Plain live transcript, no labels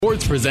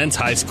Sports presents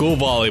high school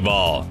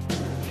volleyball.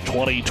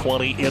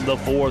 20-20 in the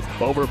fourth.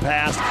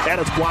 Overpass,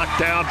 and it's blocked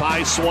down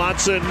by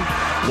Swanson.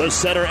 The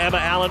center, Emma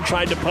Allen,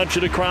 tried to punch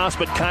it across,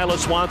 but Kyla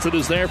Swanson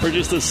is there for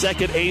just the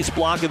second ace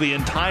block of the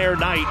entire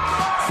night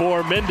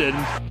for Minden.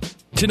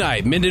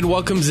 Tonight, Minden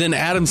welcomes in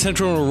Adams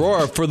Central and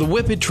Aurora for the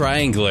Minden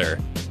Triangular.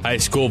 High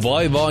school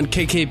volleyball on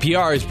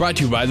KKPR is brought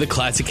to you by the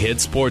Classic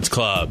Hits Sports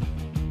Club.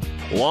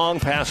 Long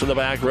pass in the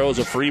back row is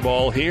a free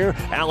ball here.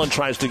 Allen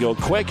tries to go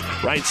quick.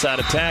 Right side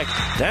attack.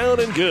 Down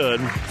and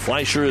good.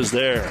 Fleischer is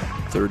there.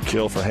 Third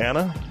kill for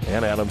Hannah.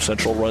 And Adams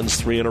Central runs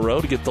 3 in a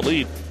row to get the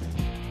lead.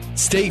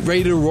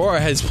 State-rated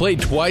Aurora has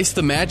played twice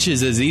the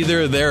matches as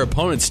either of their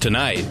opponents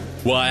tonight,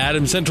 while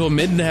Adams Central and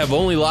Minden have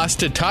only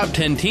lost to top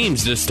 10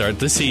 teams to start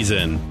the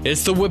season.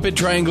 It's the Whippet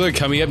Triangular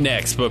coming up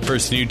next, but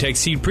first, the New Tech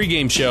Seed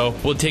pregame show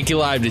will take you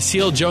live to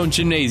Seal Jones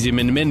Gymnasium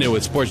in Minden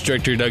with Sports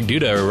Director Doug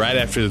Duda right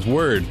after this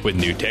word with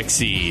New Tech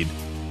Seed.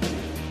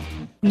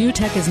 New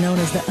Tech is known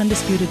as the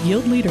undisputed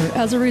yield leader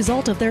as a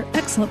result of their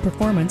excellent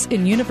performance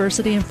in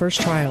university and first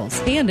trials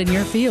and in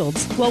your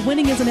fields. While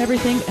winning isn't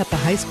everything at the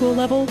high school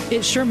level,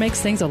 it sure makes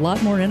things a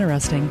lot more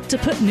interesting. To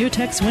put New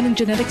Tech's winning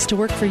genetics to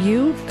work for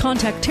you,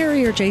 contact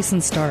Terry or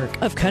Jason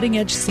Stark of Cutting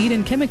Edge Seed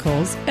and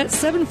Chemicals at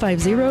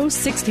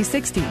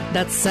 750-6060.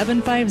 That's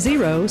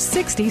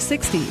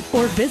 750-6060.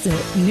 Or visit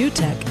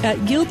newtech at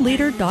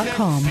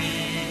yieldleader.com.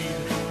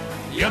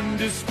 The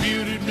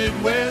undisputed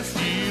Midwest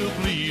yield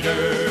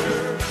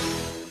leader.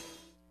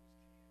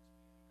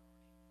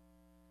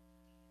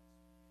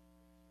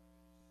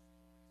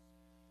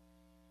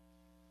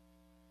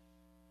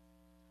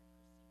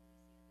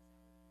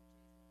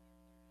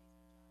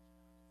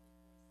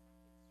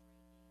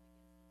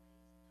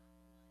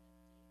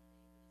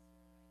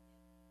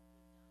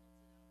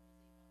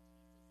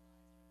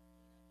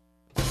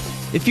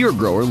 If you're a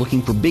grower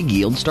looking for big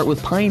yield, start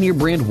with Pioneer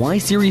brand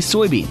Y-Series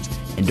soybeans.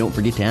 And don't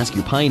forget to ask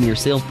your Pioneer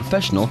sales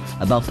professional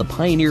about the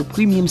Pioneer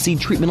premium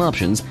seed treatment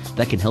options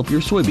that can help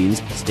your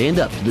soybeans stand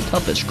up to the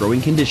toughest growing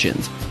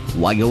conditions.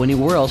 Why go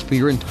anywhere else for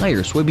your entire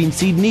soybean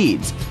seed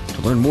needs?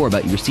 To learn more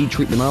about your seed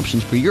treatment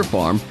options for your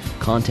farm,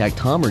 contact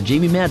Tom or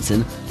Jamie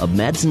Madsen of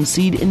Madsen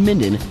Seed in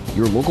Minden,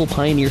 your local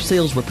Pioneer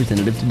sales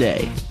representative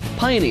today.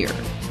 Pioneer,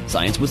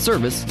 science with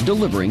service,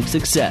 delivering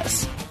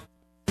success.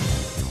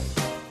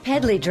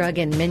 Pedley Drug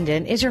in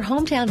Minden is your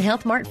hometown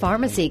Health Mart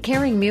pharmacy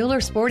carrying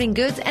Mueller sporting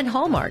goods and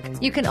Hallmark.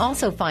 You can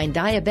also find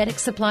diabetic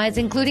supplies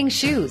including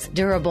shoes,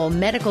 durable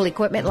medical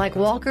equipment like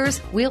walkers,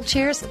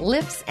 wheelchairs,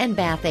 lifts, and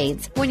bath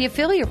aids. When you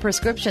fill your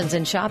prescriptions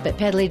and shop at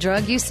Pedley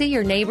Drug, you see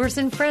your neighbors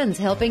and friends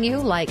helping you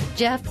like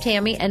Jeff,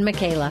 Tammy, and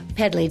Michaela.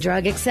 Pedley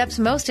Drug accepts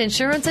most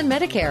insurance and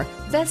Medicare.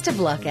 Best of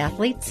luck,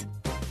 athletes.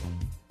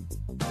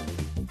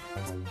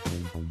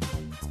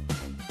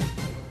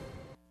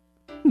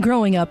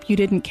 Growing up, you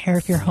didn't care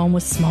if your home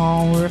was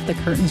small or if the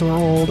curtains were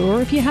old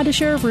or if you had to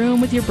share a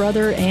room with your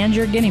brother and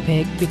your guinea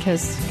pig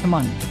because, come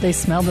on, they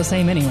smelled the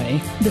same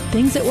anyway. The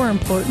things that were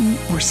important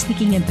were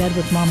sneaking in bed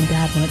with mom and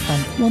dad when it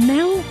thundered. Well,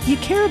 now you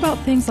care about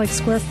things like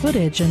square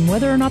footage and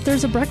whether or not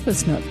there's a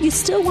breakfast nook. You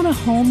still want a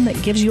home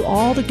that gives you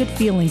all the good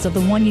feelings of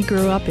the one you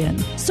grew up in.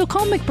 So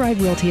call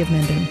McBride Realty of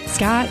Minden.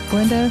 Scott,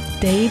 Glenda,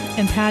 Dave,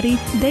 and Patty,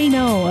 they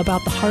know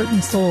about the heart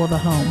and soul of a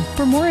home.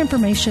 For more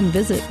information,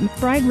 visit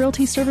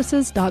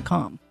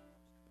McBrideRealtyServices.com.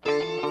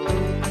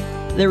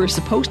 There is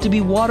supposed to be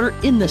water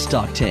in the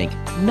stock tank,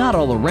 not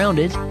all around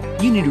it.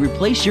 You need to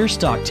replace your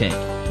stock tank.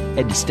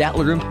 Head to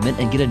Statler Implement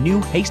and get a new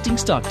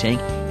Hastings stock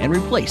tank and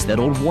replace that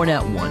old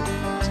worn-out one.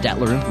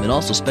 Statler Implement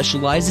also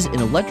specializes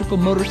in electrical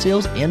motor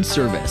sales and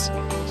service.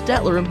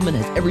 Statler Implement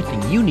has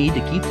everything you need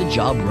to keep the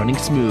job running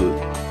smooth.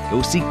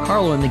 Go see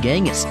Carlo and the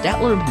gang at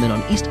Statler Implement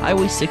on East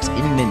Highway 6 in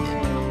Minden.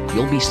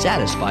 You'll be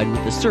satisfied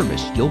with the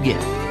service you'll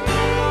get.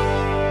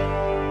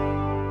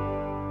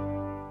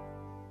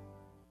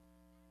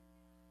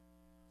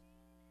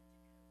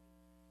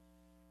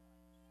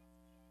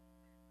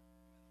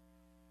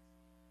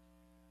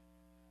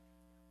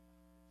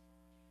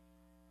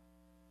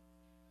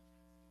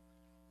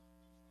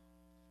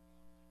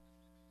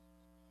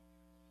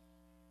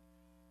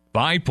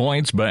 Five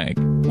Points Bank.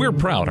 We're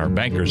proud our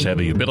bankers have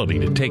the ability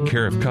to take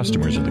care of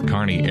customers in the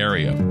Kearney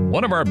area.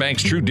 One of our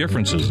bank's true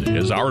differences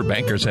is our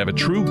bankers have a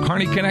true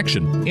Kearney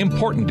connection,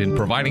 important in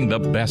providing the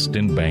best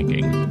in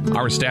banking.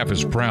 Our staff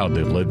is proud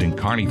they've lived in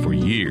Kearney for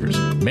years.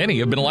 Many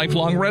have been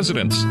lifelong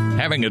residents.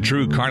 Having a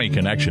true Kearney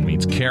connection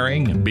means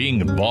caring and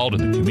being involved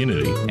in the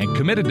community and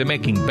committed to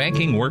making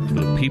banking work for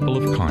the people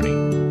of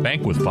Kearney.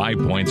 Bank with 5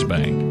 Points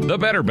Bank. The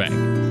better bank.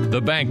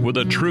 The bank with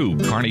a true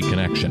Kearney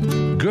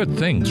connection. Good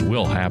things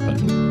will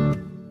happen.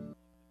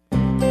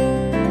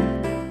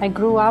 I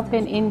grew up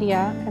in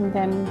India and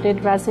then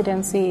did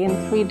residency in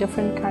 3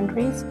 different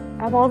countries.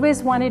 I've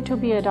always wanted to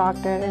be a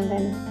doctor, and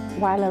then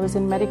while I was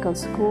in medical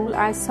school,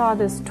 I saw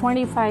this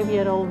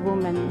 25-year-old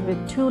woman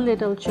with 2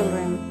 little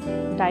children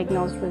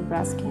diagnosed with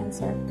breast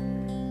cancer.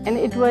 And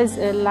it was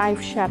a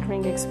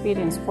life-shattering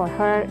experience for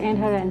her and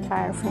her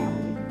entire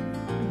family.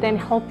 Then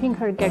helping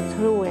her get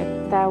through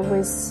it, that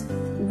was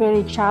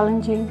very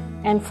challenging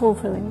and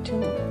fulfilling to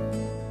me.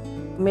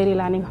 Mary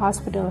Lanning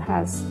Hospital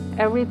has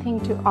everything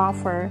to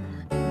offer,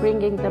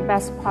 bringing the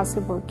best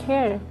possible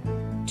care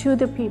to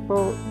the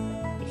people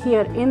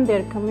here in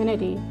their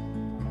community.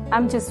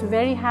 I'm just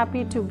very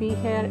happy to be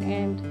here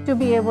and to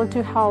be able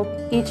to help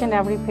each and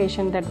every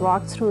patient that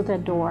walks through the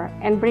door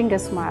and bring a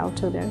smile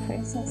to their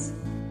faces.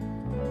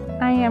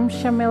 I am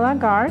Shamila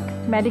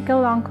Garg, medical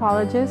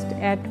oncologist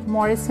at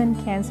Morrison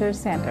Cancer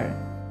Center.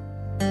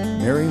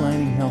 Mary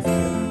Lanning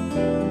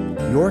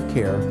Healthcare. Your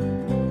care,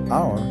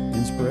 our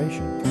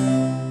inspiration.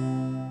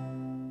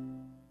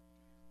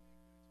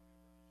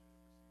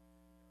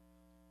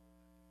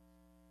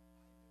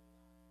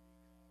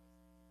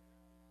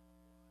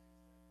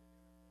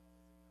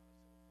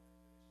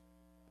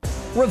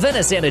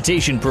 Ravenna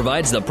Sanitation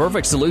provides the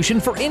perfect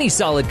solution for any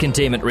solid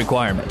containment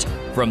requirement.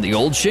 From the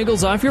old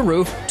shingles off your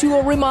roof to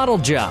a remodel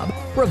job,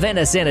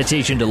 Ravenna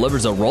Sanitation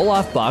delivers a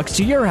roll-off box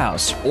to your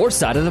house or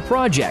side of the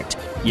project.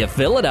 You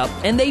fill it up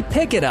and they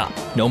pick it up.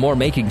 No more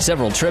making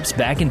several trips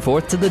back and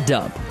forth to the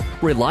dump.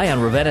 Rely on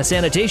Ravenna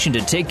Sanitation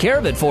to take care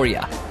of it for you.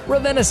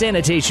 Ravenna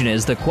Sanitation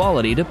is the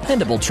quality,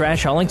 dependable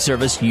trash hauling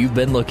service you've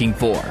been looking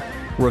for.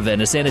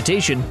 Ravenna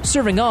Sanitation,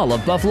 serving all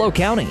of Buffalo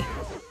County.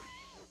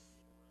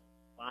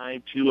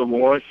 5-2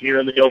 Aurora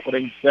here in the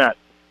opening set.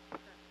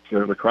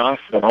 Serve across,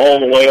 and all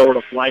the way over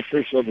to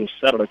Fleischer. She'll just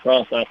set it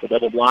across off the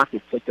double block.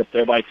 It's picked up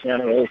there by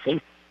Tanner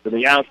Olson. To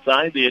the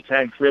outside, the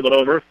attack driven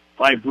over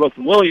by Brooke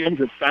Williams.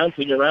 It's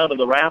bouncing around to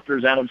the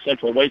rafters. Adams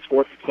Central waits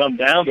for it to come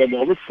down. Then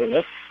over for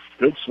it.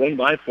 Good swing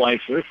by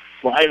Fleischer.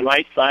 Fly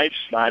right side,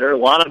 Schneider. A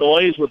lot of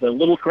noise with a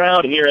little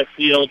crowd here at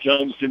C.L.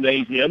 Jones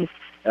Gymnasium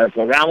as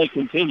the rally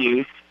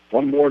continues.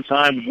 One more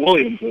time,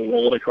 Williams will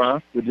roll it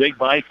across. The dig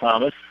by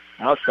Thomas.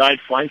 Outside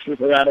Fleischer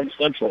for Adams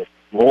Central.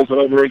 Rolls it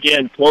over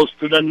again, close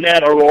to the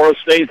net. Aurora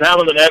stays out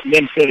of the net and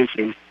then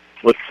finishes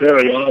with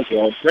Terry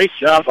Oswald. Great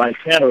job by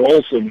Tanner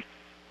Olson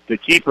to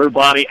keep her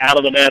body out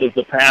of the net as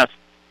the pass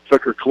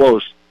took her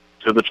close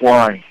to the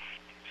twine.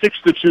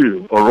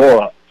 6-2,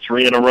 Aurora,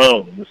 3 in a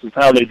row. This is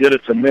how they did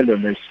it to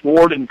Minden. They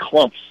scored in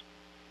clumps,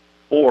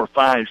 4,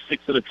 5,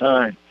 6 at a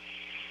time.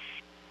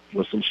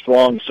 With some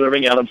strong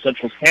serving, Adams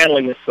Central's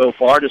handling it so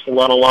far. Just a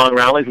lot of long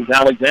rallies as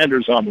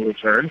Alexander's on the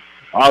return.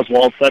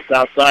 Oswald sets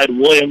outside.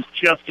 Williams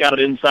just got it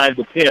inside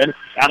the pin.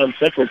 Adams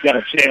Central's got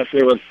a chance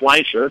here with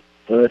Fleischer.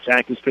 The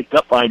attack is picked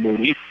up by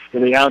Moody. To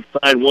the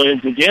outside,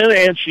 Williams again,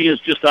 and she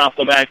is just off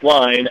the back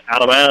line,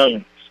 out of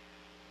bounds.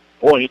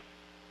 Point,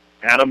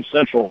 Adams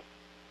Central.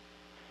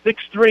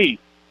 6-3.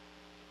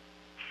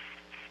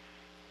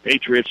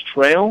 Patriots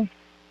trail.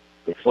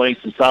 They're playing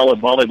some solid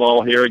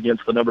volleyball here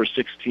against the number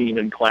 6 team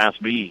in Class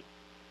B.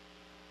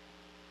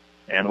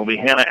 And it'll be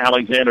Hannah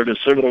Alexander to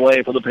serve it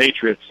away for the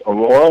Patriots.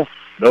 Aurora,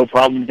 no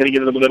problem getting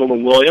it into the middle of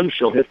Williams.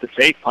 She'll hit the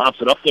tape,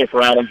 pops it up there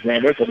for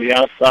Alexander to the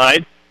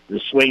outside. The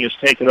swing is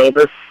taken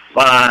over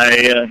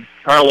by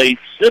Carly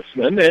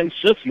Sitzman, and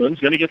Sitzman's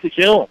going to get the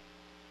kill.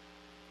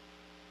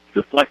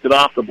 Deflected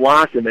off the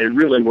block, and they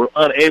really were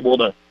unable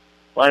to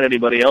find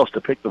anybody else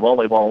to pick the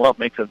volleyball up.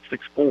 Makes it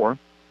 6-4.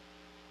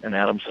 And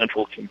Adams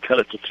Central can cut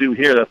it to 2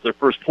 here. That's their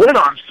first point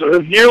on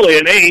serve. Nearly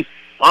an ace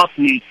off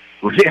the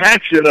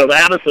reaction of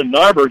Addison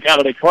Narber. Got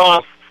it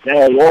across.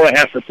 Now Aurora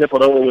has to tip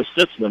it over with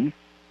Sitzman.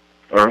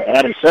 Or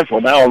Adams Central.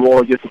 Now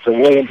Aurora gets it to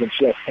Williams, and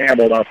she'll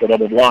handle it off the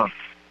double block.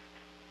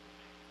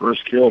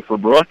 First kill for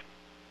Brooke.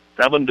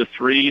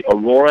 7-3.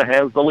 Aurora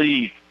has the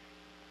lead.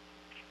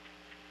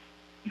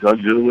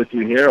 Doug Dewey with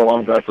you here,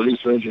 along with our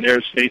producer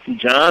engineer Stacey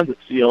Johns at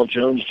C.L.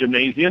 Jones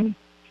Gymnasium.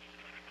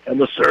 And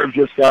the serve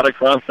just got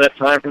across that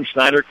time from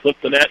Schneider.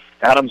 Clipped the net.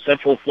 Adams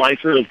Central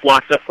Fleischer is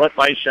blocked up front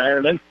by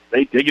Shireman.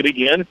 They dig it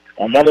again.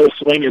 Another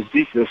swing is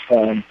deep this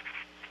time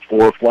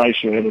for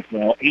Fleischer. And it's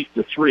now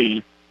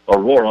 8-3.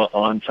 Aurora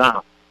on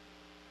top.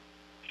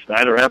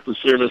 Schneider at the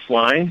service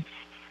line.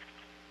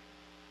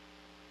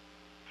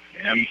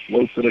 And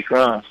floats it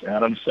across.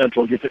 Adams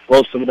Central gets it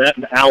close to the net,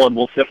 and Allen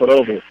will tip it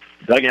over.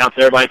 Dug out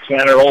there by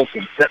Tanner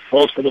Olson. Set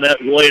close to the net.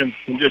 Williams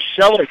can just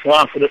shove it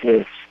across, and it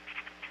works.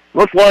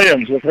 Brooke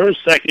Williams with her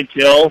second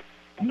kill.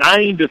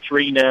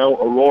 9-3 now.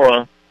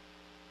 Aurora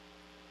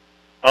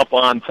up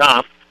on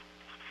top.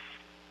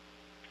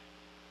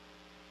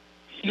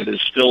 It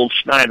is still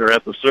Schneider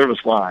at the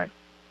service line.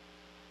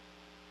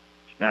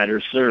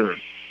 Schneider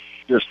serves.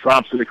 Just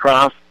drops it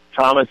across.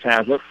 Thomas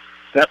has it.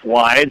 Set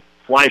wide.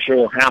 Fleischer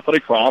will half it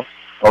across.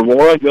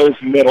 Aurora goes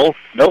middle.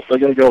 Nope, they're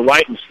going to go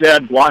right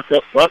instead. Blocked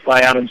up front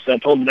by Adams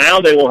Central.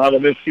 Now they will have a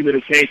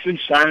miscommunication.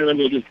 Shireman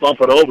will just bump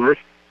it over.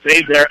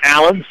 Save there,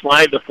 Allen.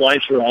 Slide to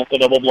Fleischer off the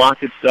double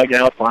block. It's dug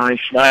out by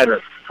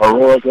Schneider.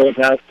 Aurora goes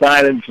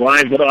outside and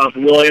drives it off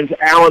Williams.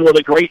 Allen with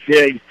a great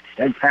dig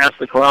and pass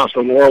across.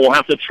 Aurora will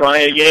have to try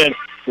again.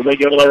 So they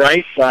go to the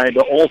right side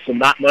to Olson.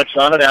 Not much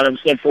on it. Adams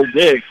Central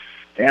digs.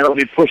 And it'll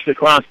be pushed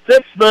across.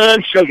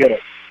 Sitzman. She'll get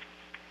it.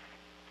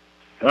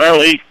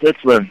 Carly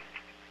Sitzman.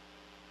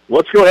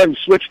 Let's go ahead and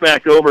switch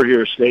back over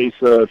here, Stace,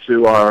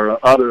 to our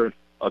other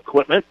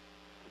equipment.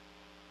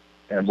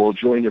 And we'll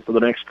join you for the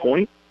next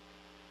point.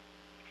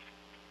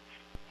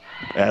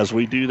 As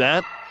we do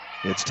that,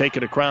 it's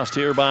taken across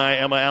here by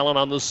Emma Allen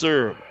on the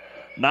serve.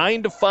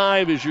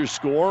 9-5 is your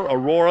score.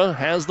 Aurora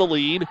has the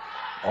lead.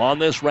 on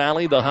this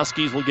rally. The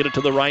Huskies will get it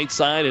to the right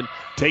side and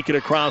take it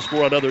across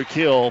for another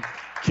kill.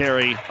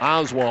 Carrie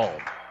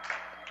Oswald.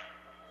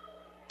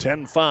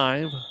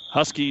 10-5,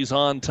 Huskies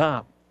on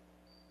top.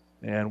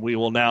 And we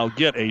will now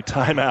get a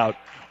timeout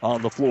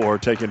on the floor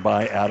taken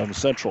by Adams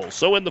Central.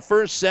 So in the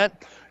first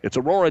set, it's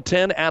Aurora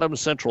 10, Adams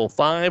Central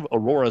 5.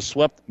 Aurora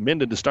swept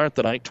Minden to start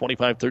the night,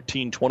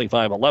 25-13,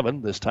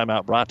 25-11. This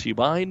timeout brought to you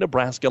by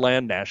Nebraska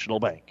Land National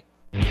Bank.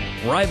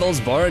 Rivals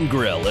Bar and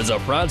Grill is a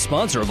proud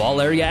sponsor of all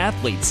area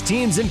athletes,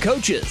 teams, and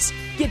coaches.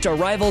 Get to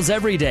Rivals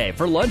every day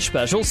for lunch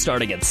specials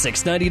starting at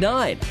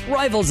 $6.99.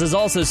 Rivals is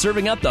also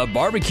serving up the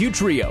Barbecue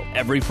Trio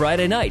every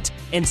Friday night,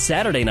 and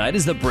Saturday night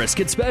is the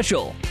Brisket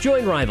Special.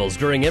 Join Rivals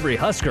during every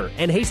Husker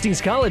and Hastings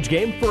College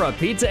game for a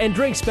pizza and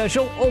drink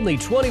special, only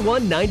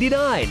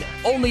 $21.99.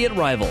 Only at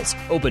Rivals,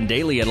 open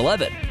daily at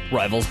 11.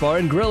 Rivals Bar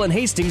and Grill in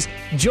Hastings.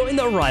 Join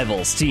the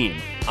Rivals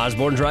team.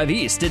 Osborne Drive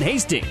East in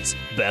Hastings.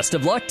 Best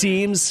of luck,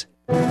 teams.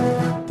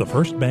 The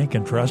First Bank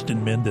and Trust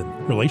in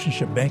Minden.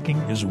 Relationship banking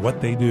is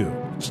what they do.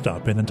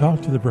 Stop in and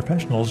talk to the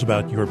professionals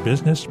about your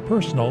business,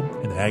 personal,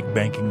 and ag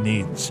banking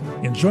needs.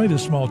 Enjoy the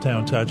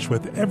small-town touch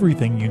with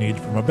everything you need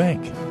from a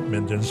bank.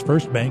 Minden's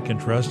First Bank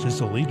and Trust is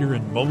a leader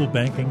in mobile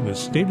banking with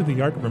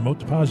state-of-the-art remote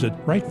deposit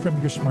right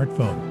from your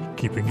smartphone,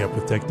 keeping up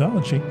with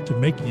technology to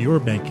make your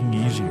banking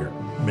easier.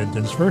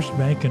 Minden's First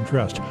Bank and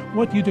Trust,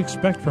 what you'd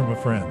expect from a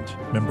friend.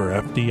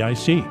 Member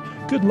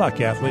FDIC. Good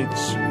luck,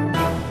 athletes.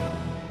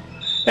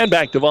 And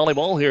back to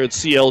volleyball here at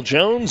CL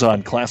Jones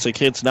on Classic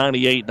Hits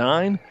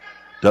 98.9.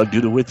 Doug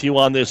Duda with you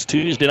on this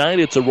Tuesday night.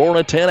 It's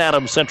Aurora 10,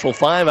 Adams Central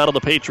 5. Out of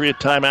the Patriot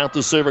timeout,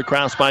 the serve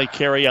across by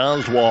Carrie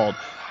Oswald.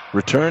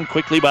 Returned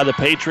quickly by the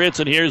Patriots,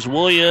 and here's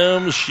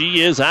Williams.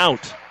 She is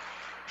out.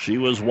 She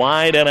was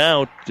wide and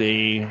out.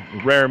 A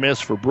rare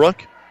miss for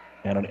Brooke,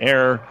 and an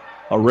error,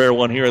 a rare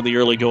one here in the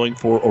early going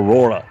for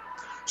Aurora.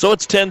 So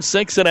it's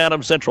 10-6, and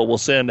Adams Central will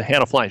send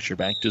Hannah Fleischer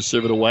back to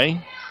serve it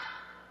away.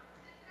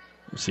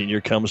 The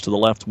senior comes to the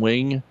left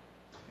wing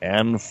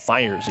and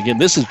fires. Again,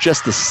 this is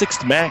just the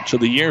 6th match of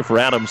the year for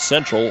Adams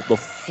Central. The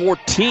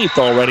 14th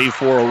already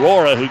for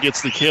Aurora, who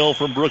gets the kill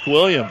from Brooke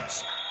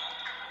Williams.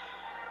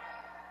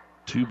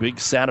 2 big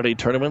Saturday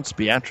tournaments,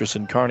 Beatrice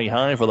and Kearney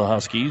High for the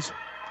Huskies.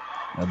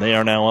 And they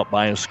are now up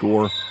by a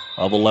score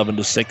of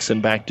 11-6,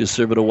 and back to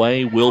serve it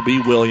away will be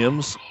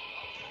Williams.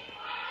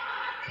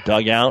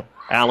 Dug out.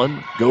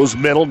 Allen goes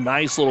middle.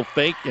 Nice little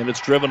fake, and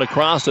it's driven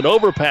across and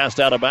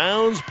overpassed out of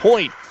bounds.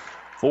 Point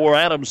for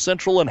Adams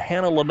Central, and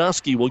Hannah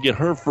Lanuski will get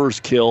her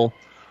first kill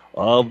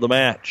of the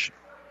match.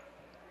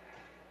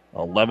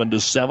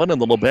 11-7,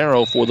 and the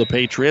libero for the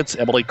Patriots,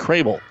 Emily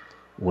Crable,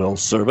 will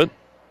serve it.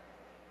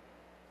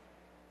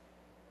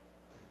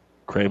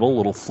 Crable,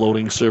 little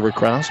floating serve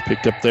across,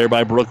 picked up there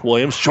by Brooke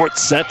Williams. Short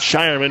set,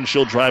 Shireman,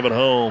 she'll drive it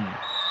home.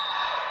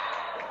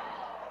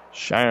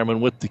 Shireman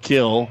with the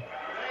kill.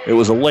 It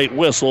was a late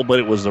whistle, but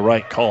it was the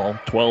right call.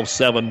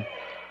 12-7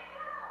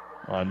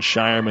 on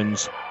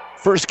Shireman's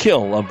first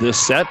kill of this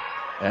set.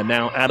 And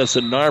now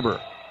Addison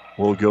Narber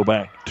will go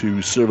back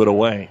to serve it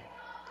away.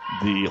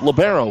 The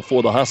libero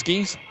for the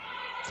Huskies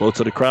floats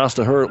it across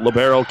to her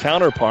libero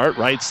counterpart.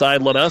 Right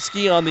side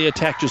Lanuski on the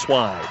attack just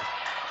wide.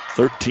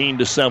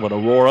 13-7.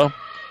 Aurora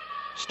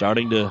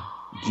starting to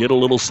get a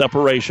little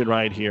separation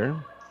right here.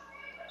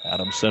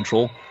 Adams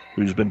Central,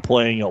 who's been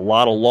playing a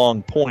lot of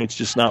long points,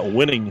 just not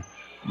winning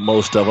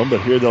most of them.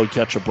 But here they'll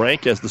catch a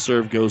break as the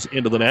serve goes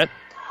into the net.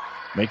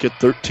 Make it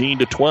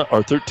 13-12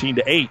 or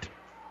 13-8.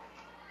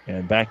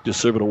 And back to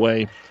serve it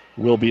away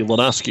will be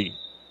Lanuski.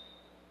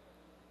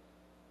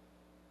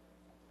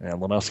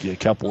 And Lanuski a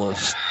couple of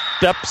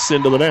steps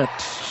into the net.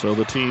 So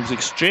the teams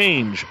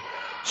exchange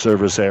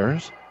service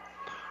errors.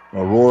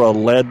 Aurora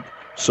led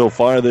so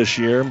far this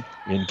year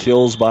in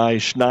kills by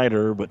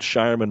Schneider, but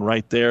Shireman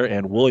right there,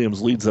 and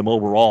Williams leads them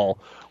overall.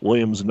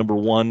 Williams number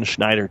 1,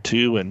 Schneider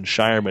 2, and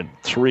Shireman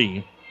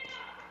 3.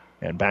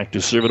 And back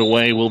to serve it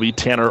away will be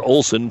Tanner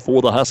Olson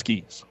for the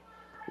Huskies.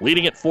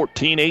 Leading at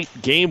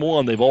 14-8, game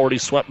 1. They've already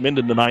swept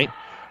Minden tonight.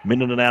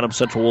 Minden and Adams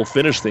Central will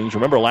finish things.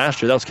 Remember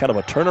last year, that was kind of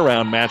a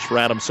turnaround match for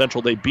Adams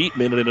Central. They beat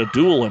Minden in a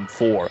duel in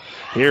 4.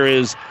 Here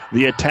is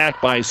the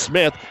attack by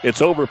Smith.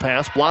 It's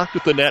overpass, blocked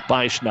at the net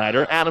by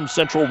Schneider. Adams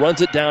Central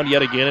runs it down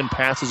yet again and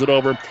passes it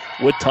over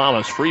with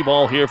Thomas. Free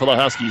ball here for the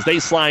Huskies. They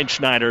slide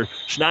Schneider.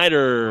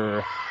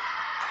 Schneider,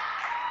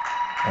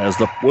 as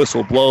the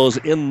whistle blows,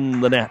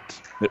 in the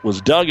net. It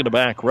was dug in the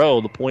back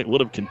row. The point would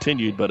have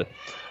continued, but a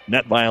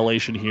net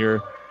violation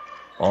here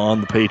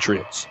on the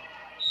Patriots.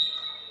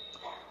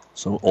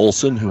 So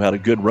Olsen, who had a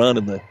good run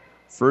in the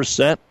first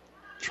set,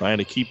 trying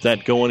to keep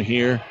that going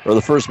here, or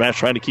the first match,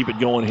 trying to keep it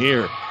going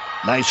here.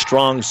 Nice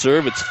strong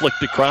serve. It's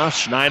flicked across.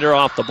 Schneider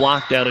off the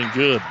block, down and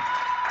good.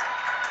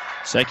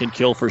 Second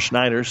kill for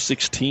Schneider,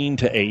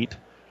 16-8.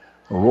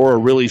 Aurora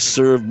really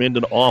served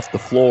Minden off the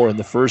floor in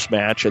the first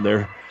match, and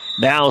they're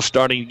now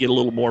starting to get a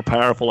little more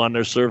powerful on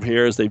their serve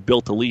here as they've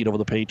built a lead over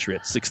the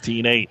Patriots,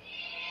 16-8.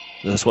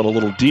 This one a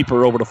little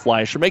deeper over to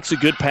Fleischer. Makes a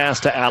good pass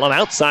to Allen.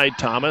 Outside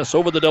Thomas.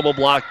 Over the double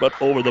block, but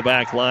over the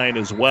back line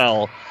as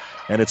well.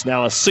 And it's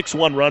now a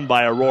 6-1 run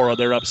by Aurora.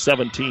 They're up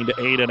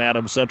 17-8, and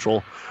Adams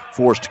Central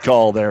forced to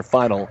call their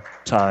final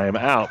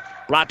timeout.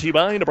 Brought to you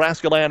by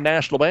Nebraska Land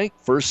National Bank.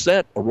 First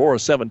set, Aurora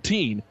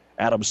 17,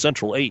 Adams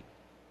Central 8.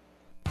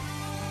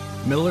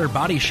 Miller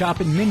Body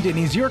Shop in Minden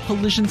is your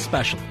collision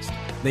specialist.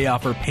 They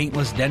offer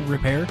paintless dent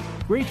repair,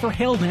 great for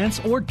hail dents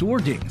or door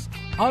dings,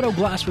 auto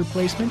glass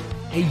replacement,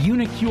 a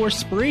Unicure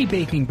spray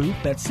baking booth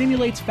that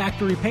simulates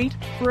factory paint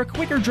for a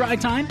quicker dry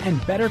time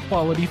and better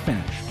quality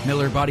finish.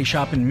 Miller Body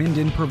Shop in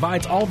Minden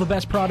provides all the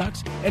best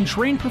products and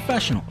trained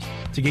professionals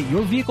to get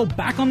your vehicle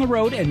back on the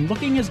road and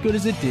looking as good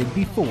as it did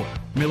before.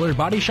 Miller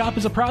Body Shop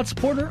is a proud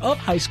supporter of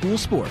high school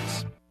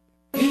sports.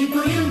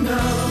 People you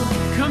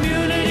know,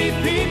 community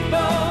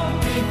people,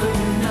 people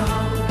you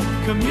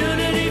know,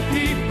 community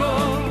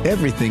people.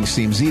 Everything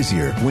seems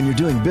easier when you're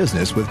doing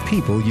business with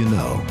people you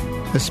know,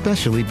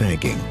 especially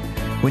banking.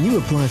 When you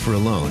apply for a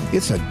loan,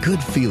 it's a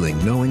good feeling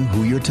knowing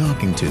who you're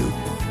talking to.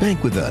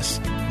 Bank with us.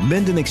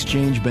 Minden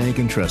Exchange Bank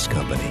and Trust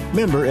Company.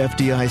 Member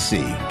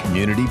FDIC.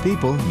 Community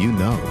people you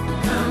know.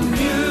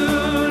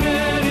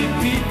 Community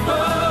people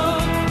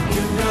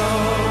you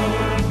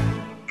know.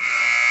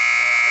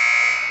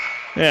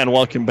 And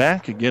welcome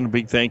back. Again, a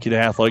big thank you to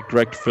Athletic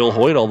Director Phil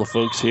Hoyt, all the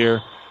folks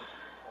here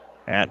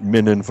at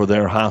Minden for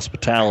their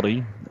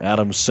hospitality.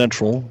 Adams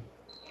Central,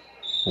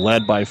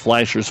 led by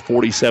Fleischer's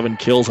 47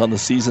 kills on the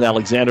season.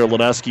 Alexander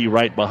Lenuski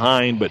right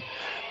behind, but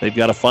they've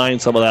got to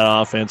find some of that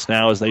offense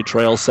now as they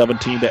trail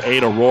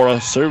 17-8.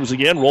 Aurora serves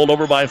again, rolled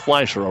over by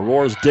Fleischer.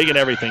 Aurora's digging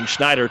everything.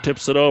 Schneider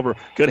tips it over.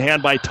 Good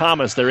hand by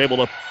Thomas. They're able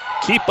to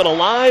keep it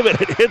alive, and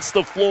it hits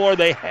the floor.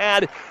 They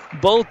had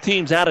both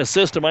teams out of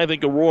system. I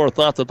think Aurora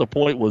thought that the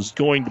point was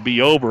going to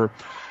be over,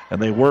 and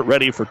they weren't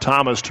ready for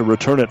Thomas to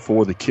return it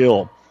for the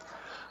kill.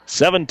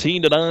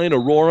 17-9,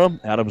 Aurora.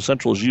 Adams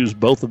Central's used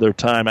both of their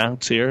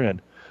timeouts here,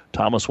 and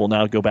Thomas will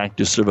now go back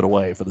to serve it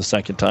away for the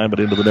second time, but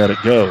into the net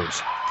it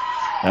goes.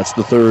 That's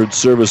the third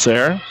service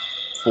error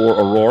for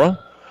Aurora.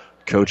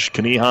 Coach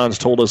Knehans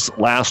told us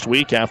last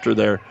week after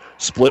their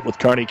split with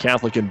Kearney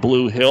Catholic and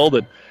Blue Hill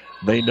that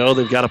they know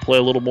they've got to play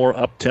a little more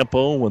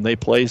up-tempo when they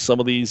play some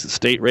of these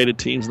state-rated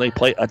teams, and they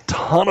play a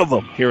ton of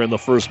them here in the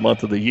first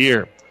month of the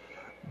year.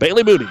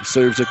 Bailey Moody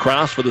serves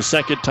across for the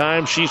second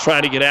time. She's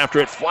trying to get after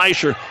it.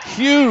 Fleischer,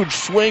 huge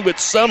swing, but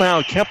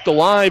somehow kept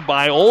alive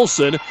by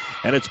Olsen,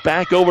 and it's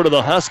back over to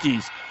the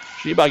Huskies.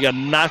 She about got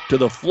knocked to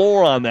the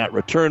floor on that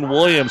return.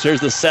 Williams,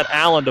 here's the set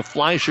Allen to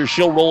Fleischer.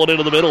 She'll roll it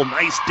into the middle.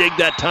 Nice dig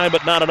that time,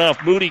 but not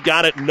enough. Moody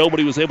got it, and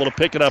nobody was able to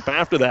pick it up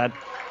after that.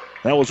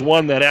 That was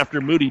one that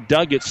after Moody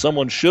dug it,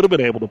 someone should have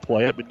been able to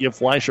play it, but give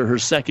Fleischer her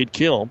second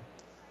kill.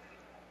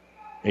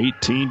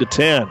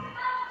 18-10.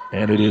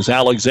 And it is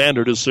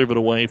Alexander to serve it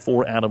away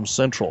for Adams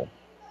Central.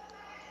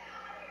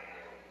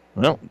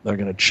 Well, they're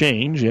going to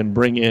change and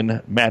bring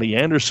in Maddie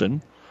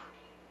Anderson.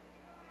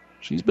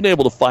 She's been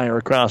able to fire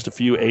across a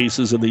few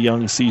aces in the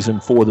young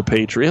season for the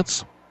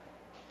Patriots.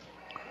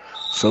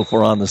 So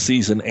far on the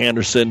season,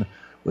 Anderson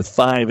with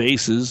 5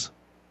 aces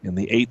in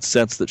the 8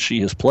 sets that she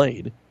has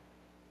played.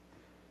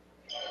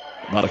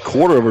 About a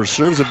quarter of her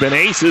serves have been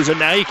aces, and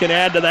now you can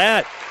add to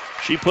that.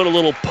 She put a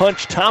little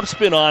punch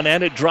topspin on,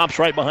 and it drops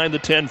right behind the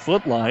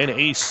 10-foot line.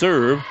 Ace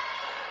serve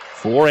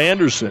for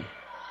Anderson.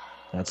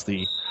 That's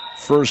the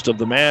first of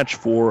the match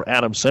for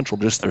Adams Central,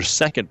 just their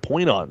second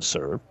point on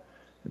serve.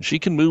 And she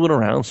can move it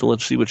around, so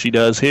let's see what she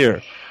does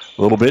here.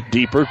 A little bit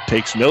deeper,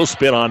 takes no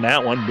spin on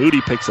that one.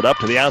 Moody picks it up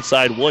to the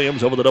outside.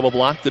 Williams over the double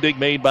block. The dig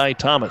made by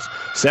Thomas.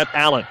 Set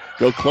Allen.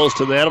 Go close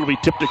to that. It'll be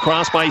tipped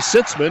across by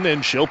Sitzman,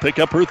 and she'll pick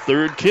up her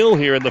third kill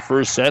here in the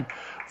first set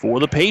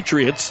for the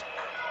Patriots,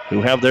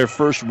 who have their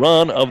first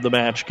run of the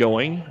match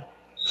going.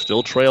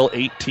 Still trail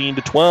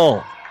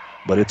 18-12,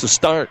 but it's a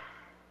start.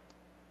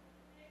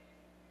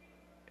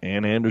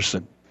 And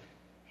Anderson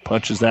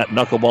punches that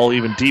knuckleball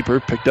even deeper,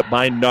 picked up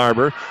by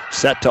Narber.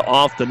 Set to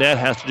off the net,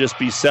 has to just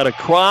be set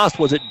across.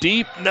 Was it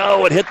deep?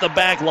 No, it hit the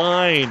back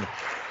line.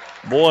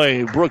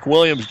 Boy, Brooke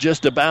Williams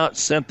just about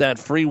sent that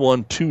free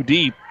one too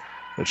deep,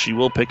 but she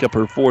will pick up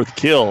her fourth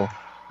kill,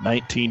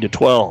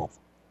 19-12.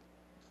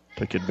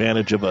 Took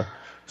advantage of a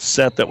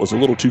set that was a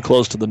little too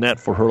close to the net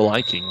for her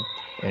liking.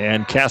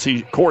 And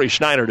Corey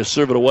Schneider to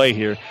serve it away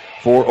here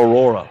for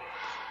Aurora.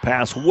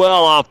 Pass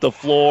well off the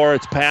floor.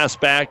 It's passed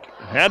back.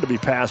 Had to be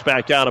passed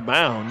back out of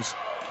bounds.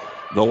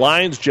 The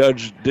lines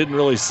judge didn't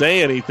really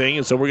say anything,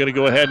 and so we're going to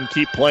go ahead and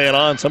keep playing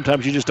on.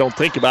 Sometimes you just don't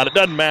think about it.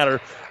 Doesn't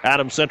matter.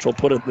 Adams Central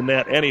put it in the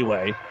net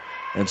anyway,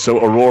 and so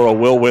Aurora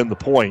will win the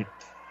point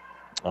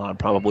on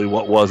probably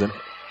what was an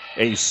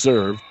ace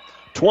serve.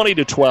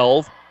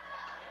 20-12.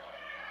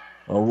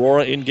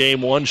 Aurora in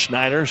game one.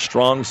 Schneider,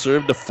 strong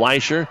serve to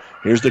Fleischer.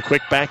 Here's the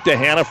quick back to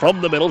Hannah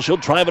from the middle. She'll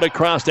drive it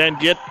across and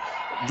get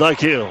the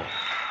kill.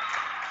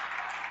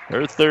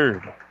 Her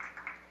third.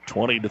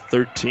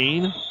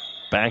 20-13.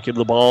 Back into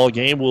the ball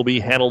game will be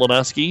Hannah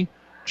Lenuski.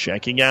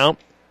 Checking out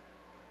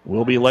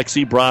will be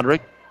Lexi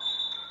Broderick.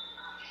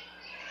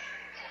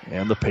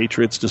 And the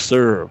Patriots to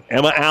serve.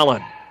 Emma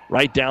Allen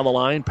right down the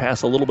line.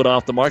 Pass a little bit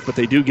off the mark, but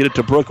they do get it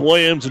to Brooke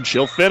Williams, and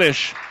she'll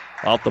finish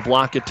off the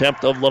block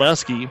attempt of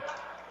Lenuski.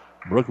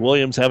 Brooke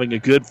Williams having a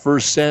good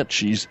first set.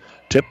 She's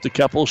tipped a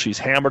couple. She's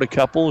hammered a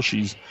couple.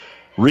 She's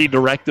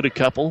redirected a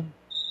couple.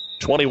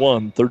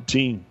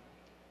 21-13.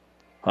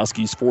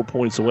 Huskies 4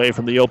 points away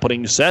from the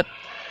opening set.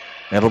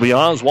 And it'll be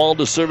Oswald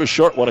to serve a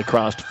short one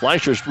across.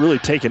 Fleischer's really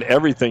taking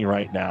everything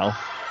right now.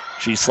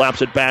 She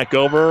slaps it back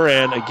over,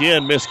 and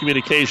again,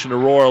 miscommunication.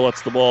 Aurora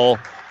lets the ball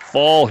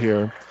fall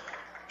here.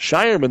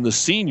 Shireman, the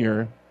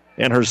senior,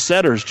 and her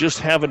setters just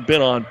haven't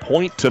been on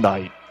point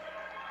tonight.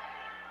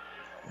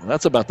 And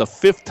that's about the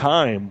fifth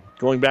time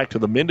going back to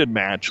the Minden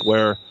match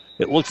where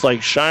it looks like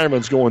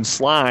Shireman's going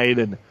slide,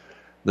 and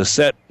the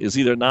set is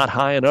either not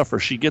high enough or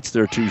she gets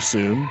there too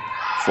soon.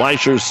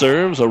 Fleischer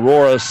serves.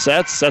 Aurora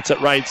sets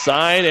it right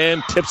side,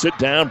 and tips it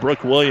down.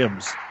 Brooke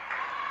Williams.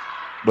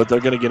 But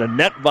they're going to get a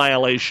net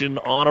violation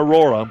on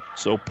Aurora.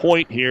 So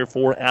point here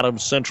for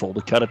Adams Central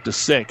to cut it to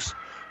 6.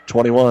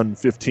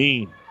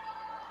 21-15.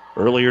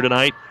 Earlier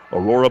tonight,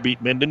 Aurora beat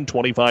Minden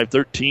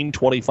 25-13,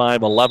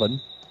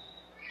 25-11.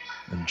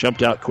 And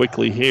jumped out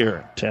quickly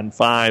here.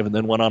 10-5, and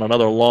then went on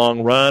another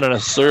long run and a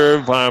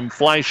serve from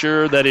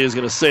Fleischer that is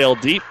going to sail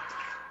deep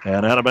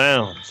and out of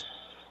bounds.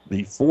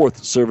 The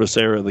fourth service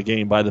error of the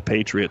game by the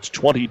Patriots.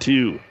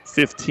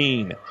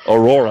 22-15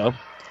 Aurora.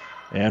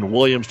 And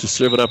Williams to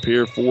serve it up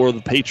here for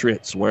the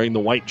Patriots, wearing the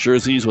white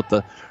jerseys with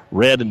the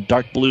red and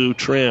dark blue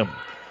trim.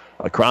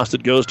 Across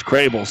it goes to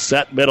Crable.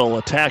 Set middle.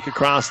 Attack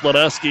across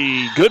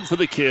Ledeski. Good for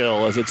the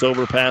kill as it's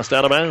overpassed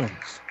out of bounds.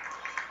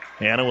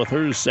 Hannah with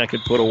her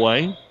second put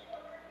away.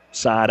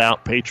 Side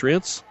out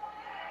Patriots.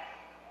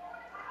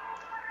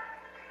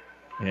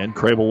 And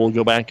Crable will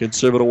go back and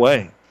serve it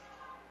away.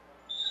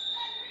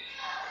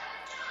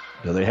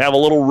 Now they have a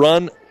little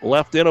run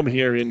left in them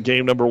here in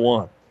game number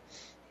 1.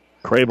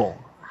 Crable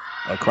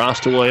across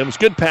to Williams.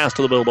 Good pass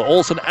to the middle, but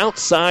Olsen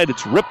outside.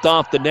 It's ripped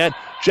off the net.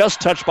 Just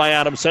touched by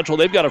Adams Central.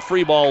 They've got a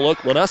free ball look.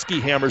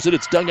 Ledeski hammers it.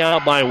 It's dug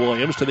out by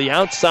Williams to the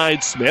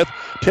outside. Smith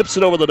tips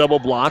it over the double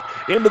block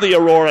into the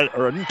Aurora,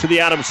 or into the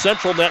Adams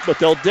Central net, but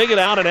they'll dig it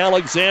out, and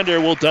Alexander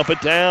will dump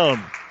it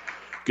down.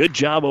 Good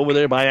job over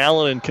there by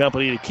Allen and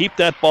company to keep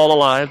that ball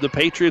alive. The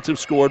Patriots have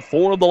scored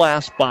 4 of the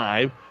last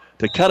 5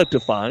 to cut it to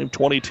 5,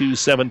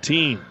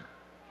 22-17.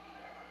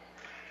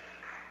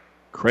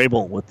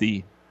 Crable with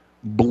the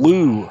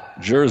blue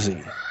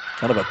jersey,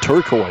 kind of a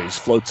turquoise,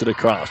 floats it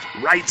across.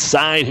 Right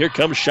side, here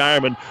comes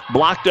Shireman.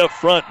 Blocked up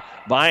front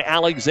by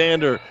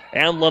Alexander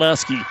and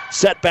Ledeski.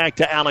 Set back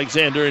to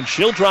Alexander, and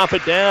she'll drop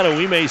it down, and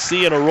we may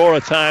see an Aurora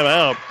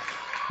timeout.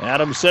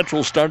 Adams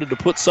Central started to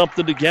put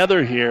something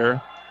together here.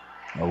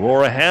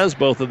 Aurora has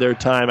both of their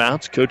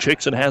timeouts. Coach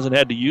Hickson hasn't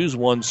had to use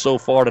one so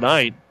far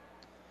tonight.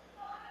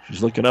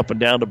 She's looking up and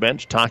down the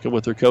bench, talking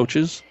with her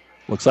coaches.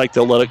 Looks like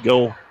they'll let it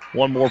go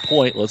one more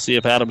point. Let's see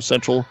if Adams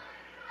Central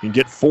can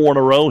get 4 in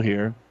a row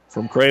here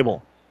from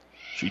Crable.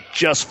 She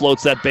just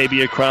floats that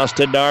baby across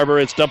to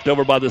Narver. It's dumped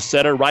over by the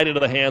setter, right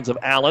into the hands of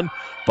Allen.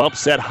 Bump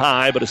set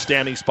high, but a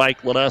standing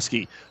spike,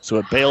 Ledeski. So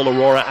it bailed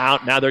Aurora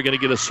out. Now they're going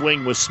to get a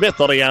swing with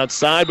Smith on the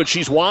outside, but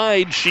she's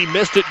wide. She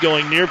missed it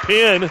going near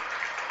pin.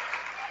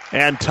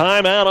 And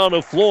timeout on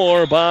the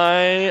floor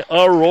by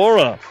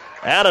Aurora.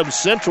 Adams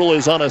Central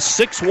is on a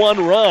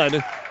 6-1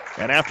 run.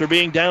 And after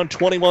being down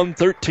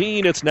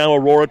 21-13, it's now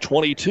Aurora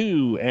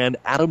 22 and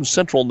Adams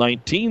Central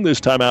 19. This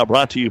timeout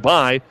brought to you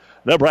by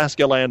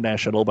Nebraska Land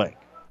National Bank.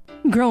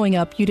 Growing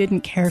up, you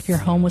didn't care if your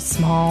home was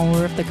small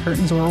or if the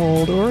curtains were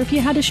old or if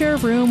you had to share a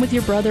room with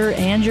your brother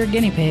and your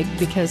guinea pig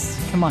because,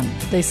 come on,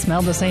 they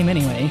smelled the same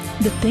anyway.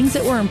 The things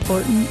that were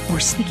important were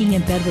sneaking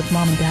in bed with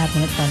mom and dad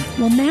when it fun.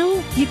 Well,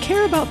 now you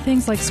care about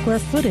things like square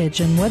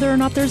footage and whether or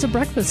not there's a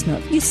breakfast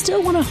nook. You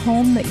still want a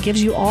home that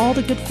gives you all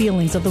the good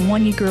feelings of the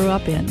one you grew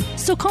up in.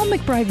 So call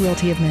McBride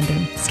Realty of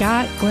Minden.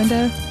 Scott,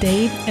 Glenda,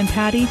 Dave, and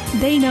Patty,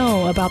 they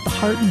know about the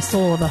heart and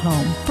soul of a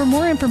home. For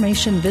more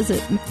information,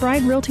 visit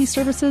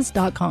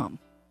McBrideRealtyServices.com.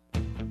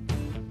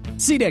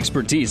 Seed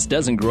expertise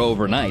doesn't grow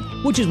overnight,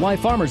 which is why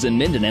farmers in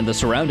Minden and the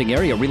surrounding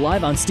area rely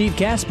on Steve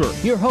Casper,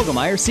 your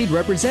Hoegemeyer seed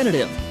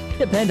representative.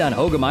 Depend on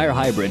Hoegemeyer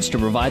hybrids to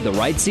provide the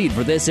right seed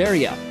for this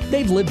area.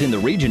 They've lived in the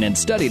region and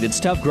studied its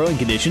tough growing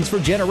conditions for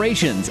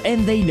generations,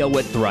 and they know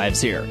what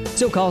thrives here.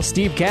 So call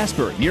Steve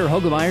Casper, your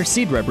Hoegemeyer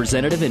seed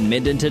representative in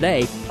Minden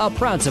today, a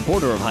proud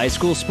supporter of high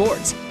school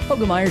sports.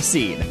 Hoegemeyer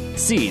Seed.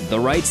 Seed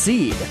the right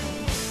seed.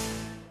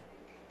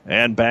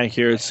 And back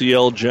here at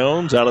CL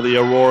Jones out of the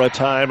Aurora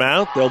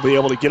timeout. They'll be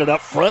able to get it up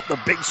front. The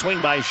big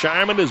swing by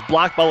Shireman is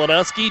blocked by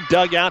Ledeski.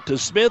 Dug out to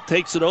Smith.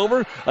 Takes it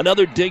over.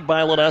 Another dig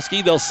by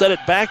Ledeski. They'll set it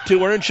back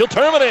to her, and she'll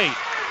terminate.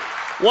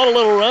 What a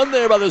little run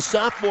there by the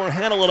sophomore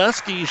Hannah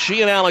Ledeski.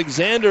 She and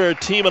Alexander are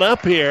teaming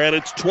up here, and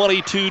it's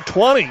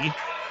 22-20.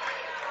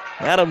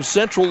 Adams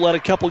Central let a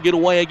couple get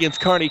away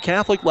against Kearney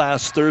Catholic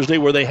last Thursday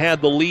where they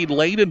had the lead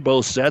late in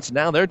both sets.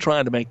 Now they're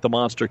trying to make the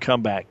monster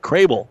comeback.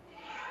 Crable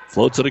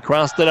floats it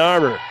across the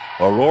arbor.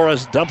 Aurora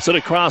dumps it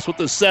across with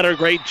the center.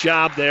 Great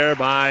job there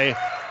by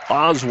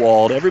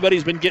Oswald.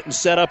 Everybody's been getting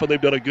set up, and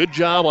they've done a good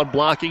job on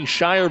blocking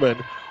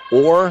Shireman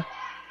or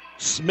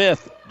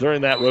Smith during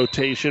that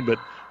rotation, but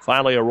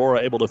finally Aurora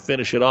able to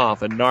finish it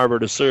off, and Narver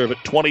to serve at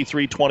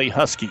 23-20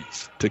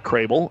 Huskies. To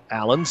Crable.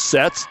 Allen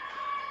sets.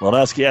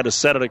 Leneski had to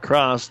set it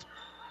across,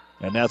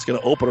 and that's going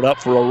to open it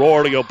up for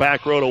Aurora to go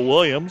back row to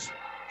Williams.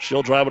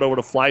 She'll drive it over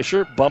to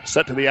Fleischer. Bump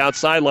set to the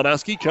outside.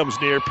 Leneski comes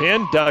near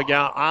pin. Dug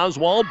out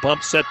Oswald.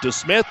 Bump set to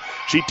Smith.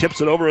 She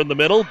tips it over in the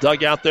middle.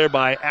 Dug out there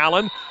by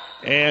Allen.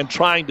 And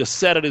trying to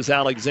set it is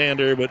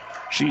Alexander, but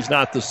she's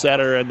not the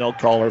setter, and they'll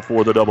call her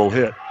for the double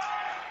hit.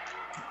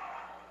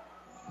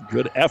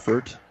 Good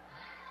effort.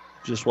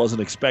 Just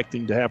wasn't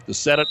expecting to have to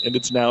set it, and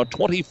it's now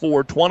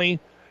 24-20.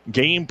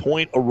 Game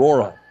point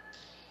Aurora.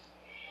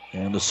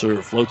 And the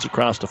serve floats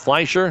across to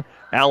Fleischer.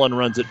 Allen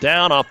runs it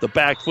down off the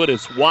back foot.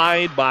 It's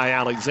wide by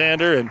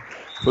Alexander. And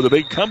for the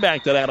big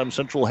comeback that Adams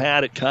Central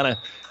had, it kind of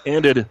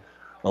ended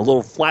a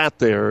little flat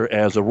there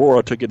as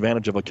Aurora took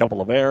advantage of a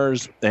couple of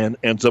errors and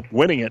ends up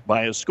winning it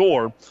by a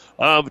score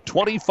of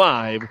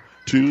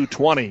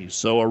 25-20.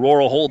 So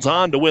Aurora holds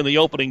on to win the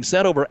opening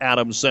set over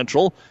Adams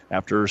Central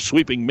after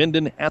sweeping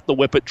Minden at the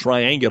Whippet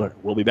Triangular.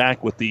 We'll be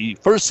back with the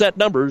first set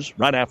numbers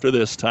right after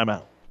this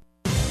timeout.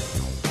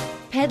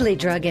 Pedley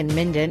Drug in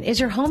Minden is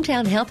your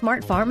hometown Health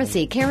Mart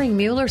pharmacy carrying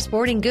Mueller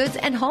sporting goods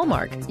and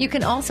Hallmark. You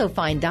can also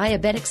find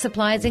diabetic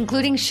supplies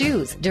including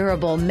shoes,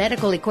 durable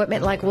medical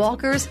equipment like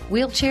walkers,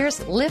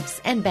 wheelchairs, lifts,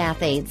 and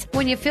bath aids.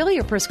 When you fill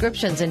your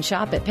prescriptions and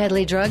shop at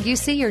Pedley Drug, you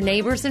see your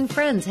neighbors and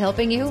friends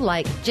helping you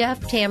like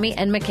Jeff, Tammy,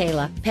 and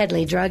Michaela.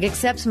 Pedley Drug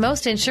accepts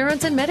most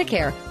insurance and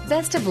Medicare.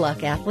 Best of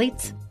luck,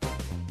 athletes.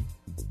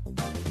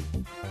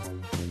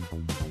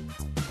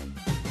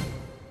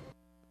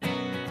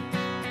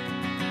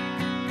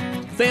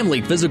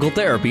 Family Physical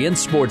Therapy and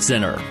Sports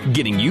Center,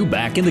 getting you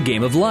back in the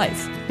game of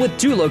life. With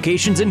 2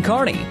 locations in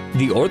Kearney,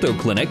 the Ortho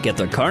Clinic at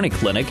the Kearney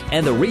Clinic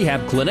and the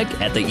Rehab Clinic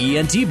at the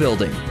ENT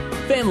Building.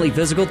 Family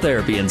Physical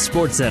Therapy and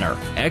Sports Center,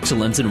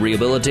 excellence in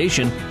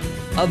rehabilitation.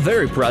 A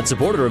very proud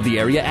supporter of the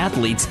area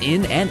athletes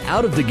in and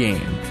out of the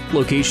game.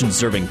 Locations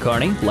serving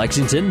Kearney,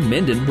 Lexington,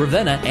 Minden,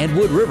 Ravenna, and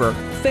Wood River.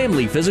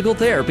 Family Physical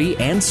Therapy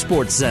and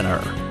Sports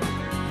Center.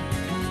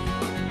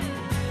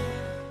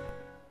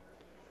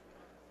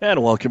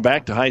 And welcome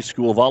back to high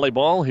school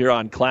volleyball here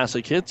on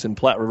Classic Hits and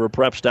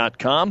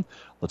PlatteRiverPreps.com.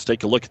 Let's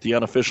take a look at the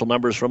unofficial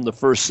numbers from the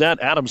first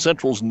set. Adams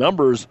Central's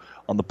numbers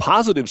on the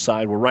positive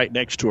side were right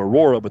next to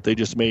Aurora, but they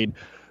just made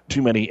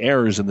too many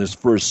errors in this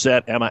first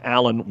set. Emma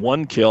Allen,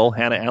 1 kill.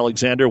 Hannah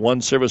Alexander, 1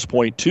 service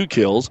point, 2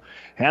 kills.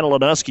 Hannah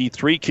Lenuski,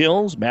 3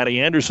 kills. Maddie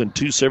Anderson,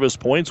 2 service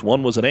points.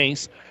 1 was an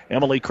ace.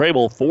 Emily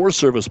Crable, 4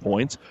 service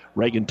points.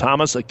 Reagan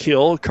Thomas, a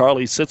kill.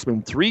 Carly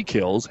Sitzman, 3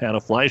 kills.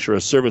 Hannah Fleischer,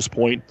 a service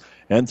point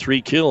and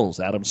 3 kills.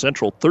 Adams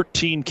Central,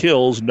 13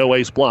 kills, no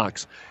ace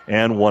blocks,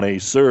 and 1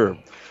 ace serve.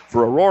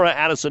 For Aurora,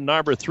 Addison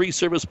Narber, 3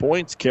 service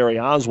points. Carrie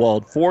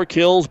Oswald, 4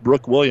 kills.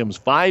 Brooke Williams,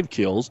 5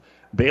 kills.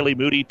 Bailey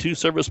Moody, 2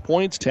 service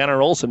points.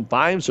 Tanner Olson,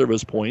 5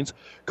 service points.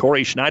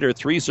 Corey Schneider,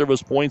 3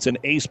 service points and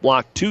ace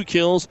block, 2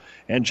 kills.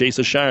 And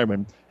Jasa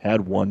Shireman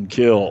had 1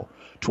 kill.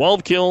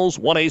 12 kills,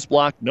 1 ace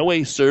block, no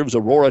ace serves.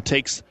 Aurora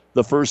takes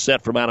the first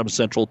set from Adams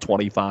Central,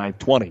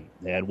 25-20.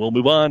 And we'll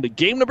move on to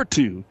game number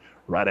 2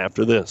 right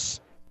after this.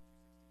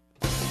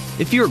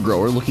 If you're a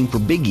grower looking for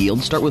big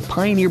yield, start with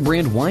Pioneer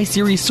brand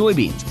Y-Series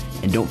soybeans.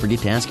 And don't forget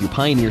to ask your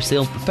Pioneer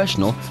sales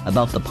professional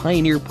about the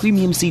Pioneer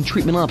premium seed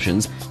treatment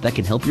options that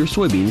can help your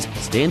soybeans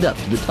stand up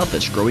to the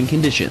toughest growing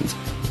conditions.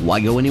 Why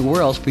go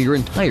anywhere else for your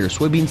entire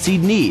soybean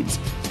seed needs?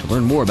 To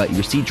learn more about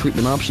your seed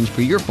treatment options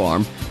for your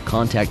farm,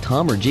 contact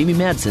Tom or Jamie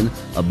Madsen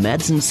of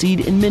Madsen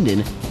Seed in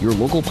Minden, your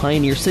local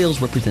Pioneer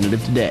sales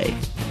representative today.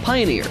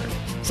 Pioneer,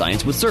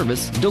 science with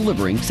service,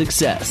 delivering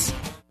success.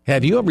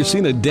 Have you ever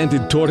seen a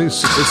dented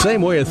tortoise? The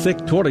same way a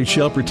thick tortoise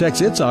shell protects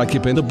its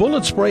occupant, the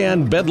bullet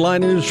spray-on bed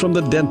liners from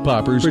the Dent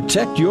Poppers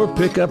protect your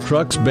pickup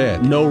truck's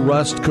bed. No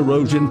rust,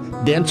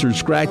 corrosion, dents, or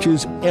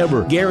scratches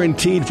ever.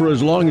 Guaranteed for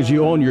as long as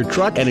you own your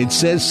truck, and it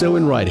says so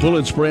in writing.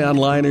 Bullet spray-on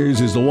liners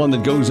is the one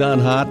that goes on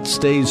hot,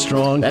 stays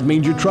strong. That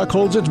means your truck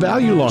holds its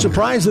value longer.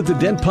 Surprised that the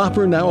Dent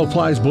Popper now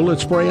applies bullet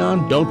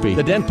spray-on? Don't be.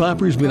 The Dent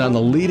Popper's been on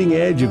the leading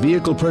edge of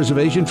vehicle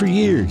preservation for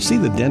years. See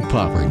the Dent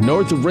Popper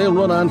north of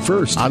Railroad on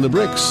First, on the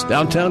Bricks,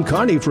 downtown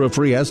Kearney for a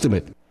free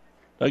estimate.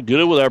 Doug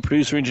Duda with our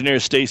producer engineer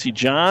Stacy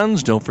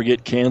Johns. Don't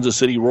forget Kansas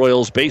City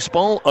Royals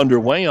baseball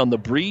underway on the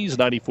Breeze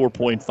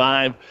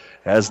 94.5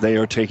 as they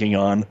are taking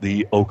on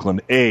the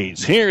Oakland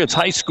A's. Here it's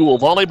high school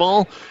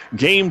volleyball,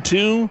 game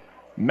 2,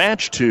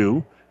 match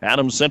 2.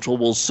 Adams Central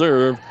will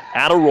serve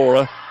at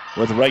Aurora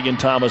with Reagan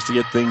Thomas to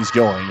get things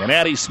going. And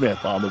Addie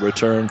Smith on the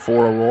return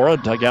for Aurora.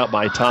 Dug out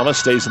by Thomas,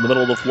 stays in the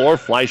middle of the floor.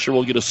 Fleischer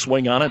will get a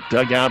swing on it.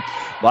 Dug out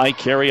by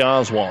Carrie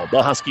Oswald.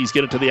 The Huskies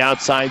get it to the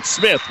outside.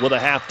 Smith with a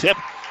half tip,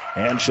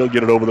 and she'll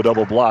get it over the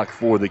double block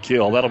for the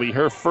kill. That'll be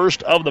her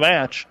first of the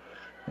match.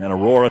 And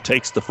Aurora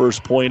takes the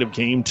first point of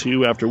game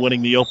 2 after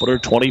winning the opener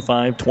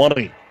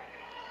 25-20.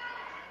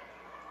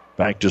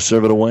 Back to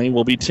serve it away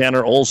will be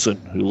Tanner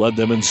Olson, who led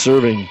them in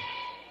serving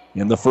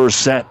in the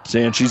first set.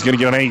 And she's going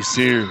to get an ace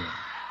here.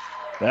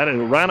 That,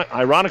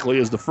 ironically,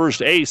 is the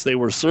first ace. They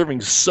were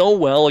serving so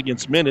well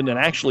against Minden and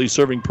actually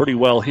serving pretty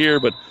well here,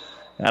 but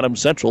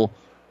Adams Central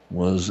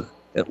was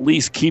at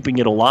least keeping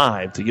it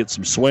alive to get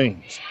some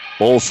swings.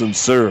 Olsen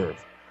serve.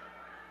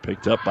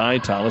 Picked up by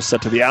Thomas,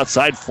 set to the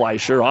outside.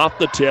 Fleischer off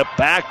the tip,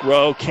 back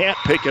row, can't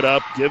pick it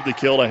up. Give the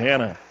kill to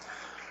Hannah.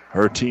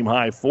 Her team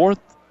high 4th.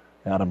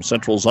 Adams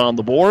Central's on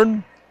the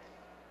board.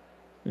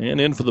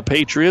 And in for the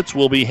Patriots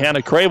will be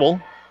Hannah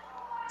Crable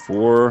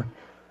for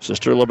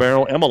sister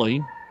libero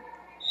Emily.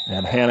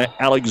 And Hannah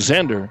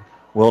Alexander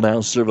will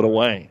now serve it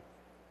away.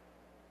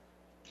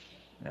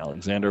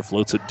 Alexander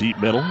floats it deep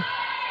middle.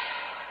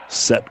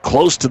 Set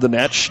close to the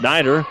net.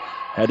 Schneider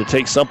had to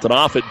take something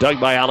off it. Dug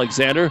by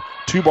Alexander.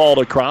 2-balled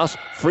across.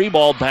 Free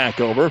ball back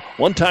over.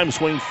 One-time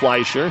swing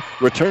Fleischer.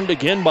 Returned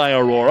again by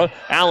Aurora.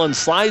 Allen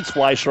slides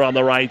Fleischer on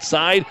the right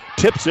side.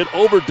 Tips it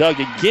over. Dug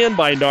again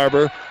by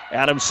Narber.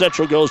 Adams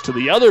Central goes to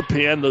the other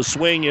pin. The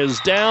swing is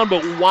down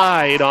but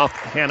wide off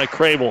Hannah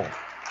Crable.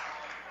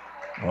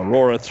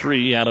 Aurora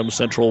 3, Adams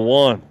Central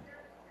 1.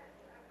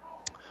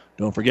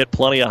 Don't forget,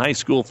 plenty of high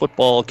school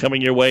football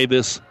coming your way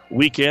this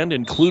weekend,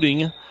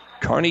 including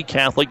Kearney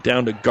Catholic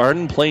down to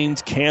Garden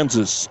Plains,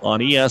 Kansas on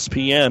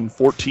ESPN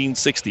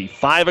 1460,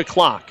 5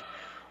 o'clock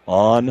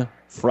on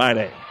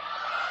Friday.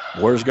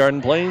 Where's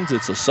Garden Plains?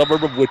 It's a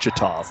suburb of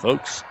Wichita,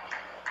 folks.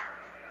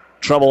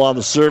 Trouble on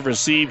the serve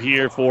receive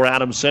here for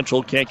Adams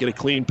Central. Can't get a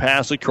clean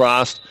pass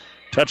across.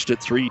 Touched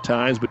it 3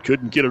 times, but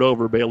couldn't get it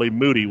over. Bailey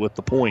Moody with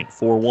the point,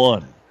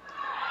 4-1.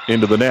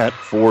 Into the net,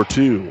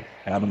 4-2.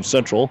 Adams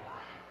Central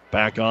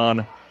back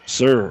on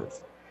serve.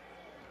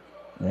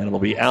 And it'll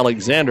be Allen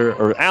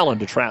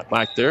to trap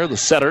back there, the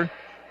setter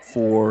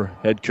for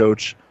head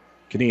coach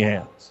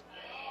Knehans.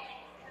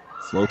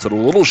 Floats it a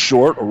little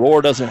short.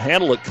 Aurora doesn't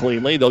handle it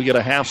cleanly. They'll get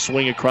a half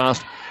swing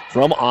across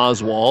from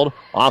Oswald.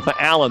 Off of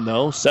Allen,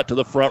 though. Set to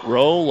the front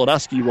row.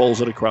 Lenuski rolls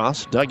it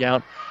across. Dug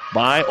out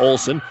by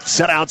Olson.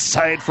 Set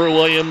outside for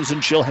Williams,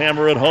 and she'll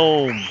hammer it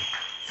home.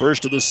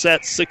 First of the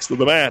set, 6th of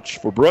the match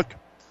for Brooke.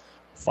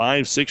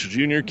 5'6"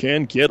 junior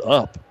can get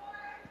up.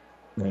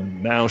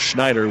 And now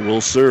Schneider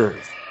will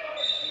serve.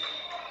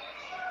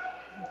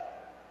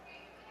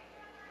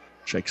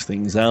 Checks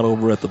things out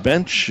over at the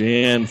bench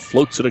and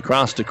floats it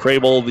across to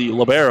Crable, the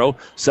libero.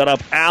 Set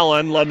up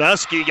Allen.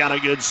 Lenuski got a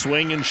good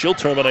swing, and she'll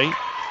terminate.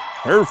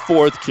 Her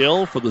 4th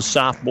kill for the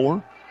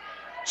sophomore.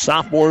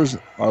 Sophomores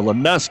are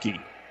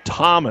Lenuski,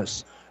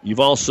 Thomas. You've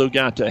also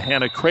got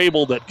Hannah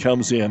Crable that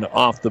comes in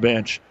off the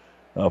bench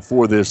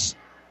for this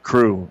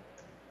crew.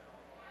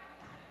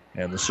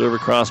 And the serve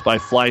across by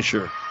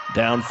Fleischer.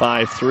 Down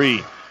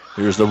 5-3.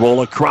 Here's the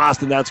roll across,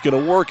 and that's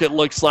going to work. It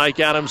looks like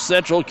Adams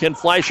Central. Can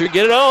Fleischer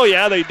get it? Oh,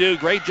 yeah, they do.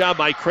 Great job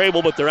by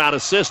Crable, but they're out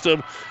of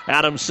system.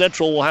 Adams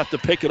Central will have to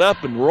pick it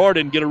up, and Aurora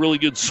didn't get a really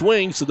good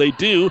swing, so they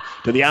do.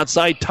 To the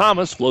outside,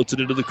 Thomas floats it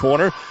into the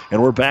corner,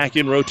 and we're back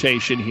in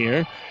rotation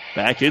here.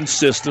 Back in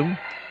system.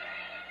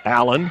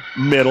 Allen,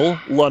 middle,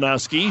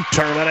 Lenuski,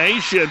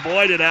 termination.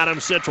 Boy, did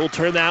Adams Central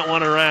turn that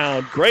one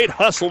around. Great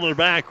hustle in the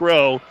back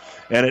row,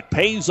 and it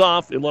pays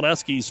off in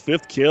Lenuski's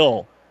 5th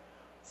kill.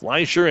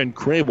 Fleischer and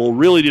Crable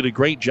really did a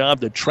great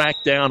job to track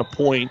down a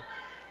point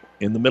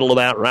in the middle of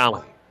that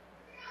rally.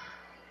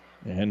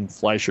 And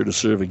Fleischer to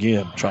serve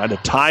again. Tried to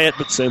tie it,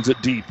 but sends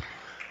it deep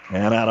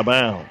and out of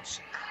bounds.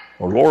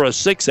 Aurora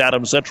 6,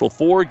 Adams Central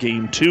 4.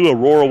 Game 2,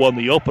 Aurora won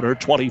the opener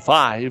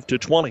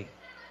 25-20.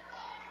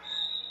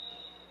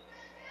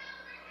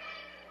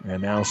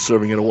 And now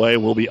serving it away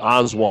will be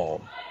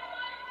Oswald.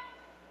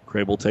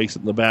 Crable takes it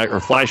in the back, or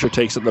Fleischer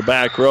takes it in the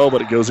back row,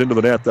 but it goes into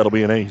the net. That'll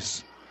be an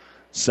ace.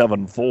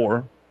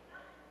 7-4.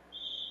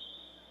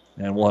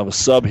 And we'll have a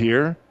sub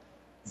here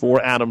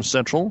for Adams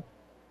Central.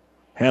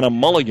 Hannah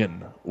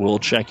Mulligan will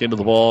check into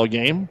the ball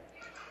game.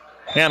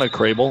 Hannah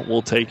Crable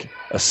will take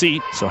a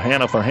seat. So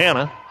Hannah for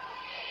Hannah.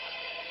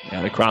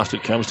 And across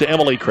it comes to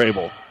Emily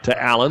Crable.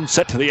 To Allen.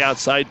 Set to the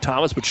outside,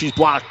 Thomas, but she's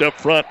blocked up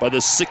front by the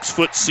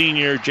 6-foot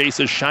senior,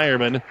 Jason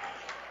Shireman.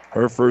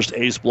 Her first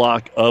ace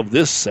block of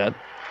this set.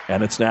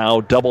 And it's now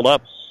doubled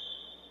up.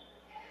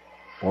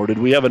 Or did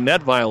we have a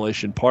net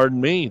violation? Pardon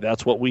me.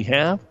 That's what we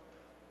have.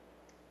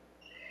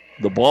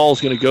 The ball's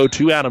going to go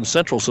to Adams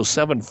Central, so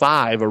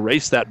 7-5.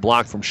 Erase that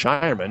block from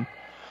Shireman.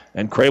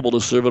 And Crable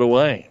to serve it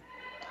away.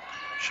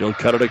 She'll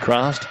cut it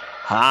across.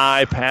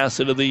 High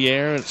pass into the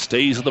air. It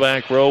stays in the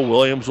back row.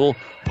 Williams will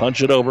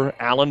punch it over.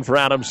 Allen for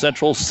Adams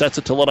Central. Sets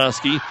it to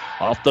Lenuski.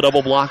 Off the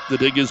double block. The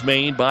dig is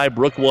made by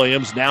Brooke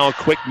Williams. Now a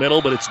quick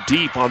middle, but it's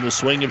deep on the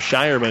swing of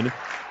Shireman.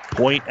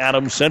 Point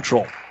Adams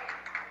Central.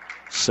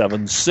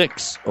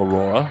 7-6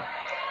 Aurora.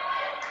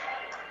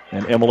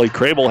 And Emily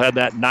Crable had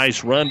that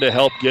nice run to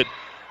help get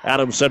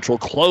Adams Central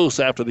close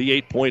after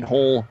the 8-point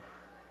hole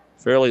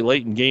fairly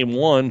late in game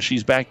 1.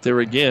 She's back there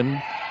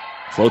again.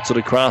 Floats it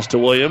across to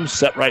Williams.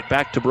 Set right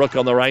back to Brooke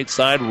on the right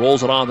side.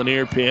 Rolls it on the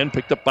near pin.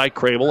 Picked up by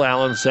Crable.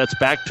 Allen sets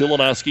back to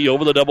Lenuski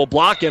over the double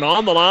block and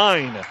on the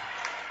line.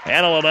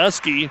 Anna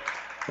Lenuski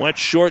went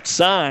short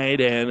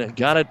side and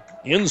got it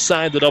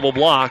inside the double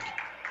block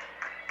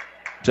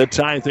to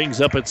tie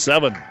things up at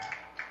 7.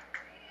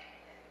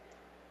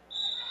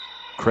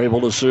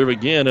 Crable to serve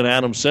again, and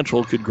Adams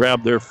Central could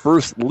grab their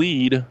first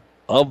lead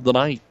of the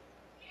night.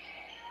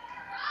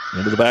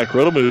 Into the back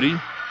row to Moody.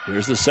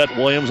 Here's the set.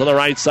 Williams on the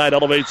right side,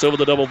 elevates over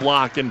the double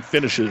block and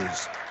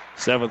finishes.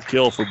 7th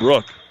kill for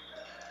Brooke.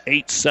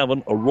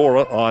 8-7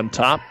 Aurora on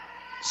top.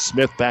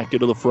 Smith back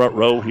into the front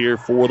row here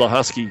for the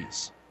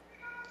Huskies.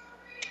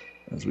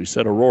 As we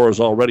said, Aurora's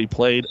already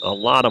played a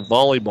lot of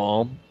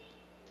volleyball.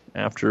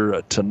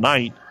 After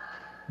tonight,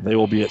 they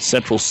will be at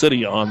Central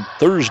City on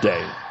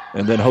Thursday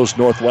and then host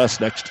Northwest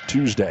next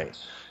Tuesday.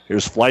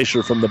 Here's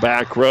Fleischer from the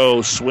back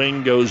row.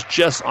 Swing goes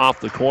just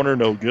off the corner,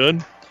 no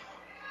good.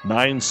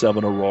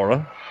 9-7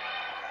 Aurora.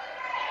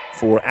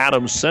 For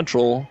Adams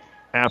Central,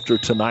 after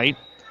tonight,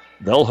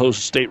 they'll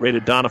host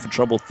state-rated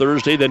Doniphan-Trumbull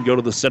Thursday, then go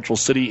to the Central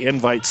City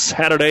Invite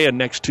Saturday, and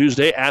next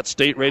Tuesday at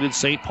state-rated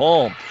St.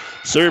 Paul.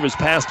 Serve is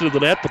passed into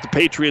the net, but the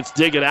Patriots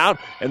dig it out,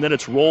 and then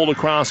it's rolled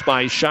across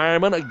by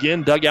Shireman.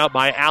 Again, dug out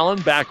by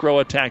Allen. Back row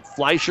attack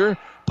Fleischer.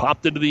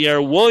 Popped into the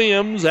air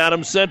Williams.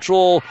 Adams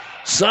Central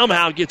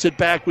somehow gets it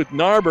back with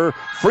Narber.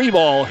 Free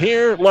ball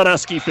here.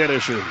 Lenuski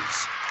finishes.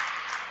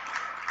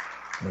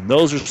 And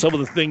those are some of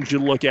the things you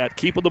look at.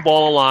 Keeping the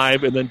ball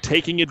alive and then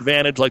taking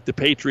advantage like the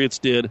Patriots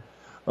did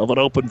of an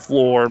open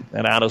floor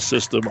and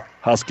out-of-system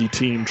Husky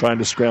team trying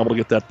to scramble to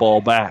get that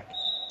ball back.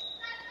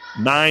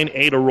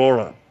 9-8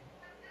 Aurora.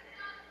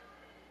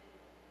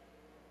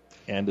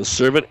 And to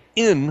serve it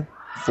in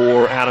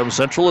for Adams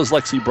Central is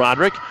Lexi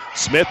Broderick.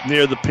 Smith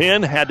near the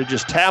pin, had to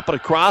just tap it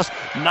across.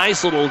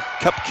 Nice little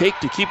cupcake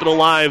to keep it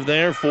alive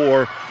there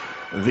for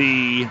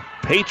the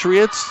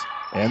Patriots.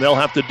 And they'll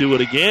have to do it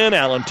again.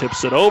 Allen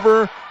tips it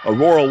over.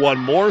 Aurora one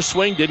more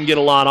swing, didn't get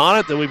a lot on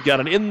it. Then we've got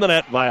an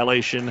in-the-net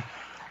violation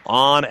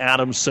on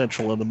Adams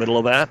Central in the middle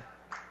of that.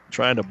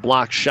 Trying to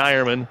block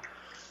Shireman.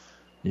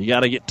 You got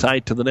to get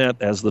tight to the net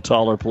as the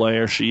taller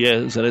player she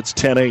is. And it's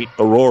 10-8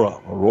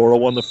 Aurora. Aurora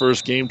won the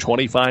first game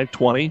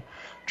 25-20.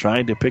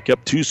 Trying to pick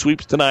up 2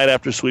 sweeps tonight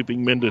after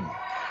sweeping Minden.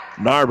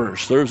 Narber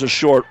serves a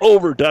short,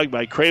 over dug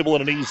by Crable,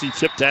 and an easy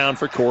tip down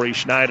for Corey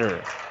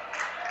Schneider.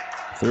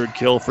 Third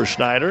kill for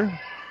Schneider.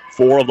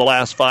 4 of the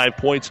last 5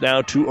 points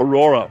now to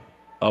Aurora.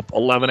 Up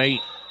 11-8.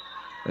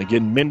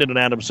 Again, Minden and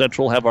Adams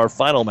Central have our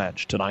final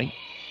match tonight.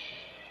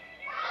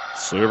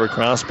 Serve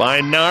across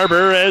by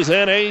Narber as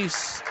an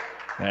ace.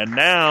 And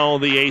now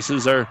the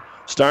aces are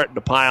starting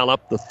to pile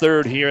up. The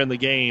third here in the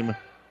game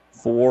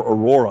for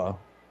Aurora.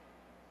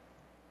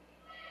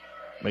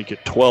 Make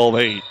it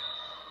 12-8.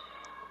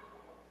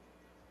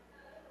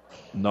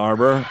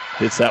 Narber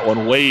hits that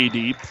one way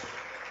deep.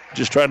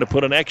 Just trying to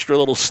put an extra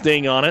little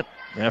sting on it.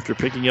 After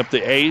picking up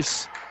the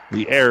ace,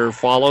 the error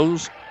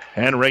follows.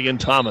 And Reagan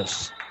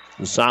Thomas,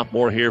 the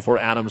sophomore here for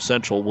Adams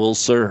Central, will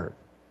serve.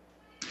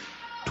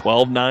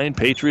 12-9,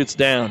 Patriots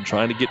down,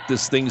 trying to get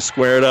this thing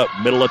squared up.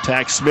 Middle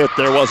attack, Smith.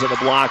 There wasn't a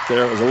block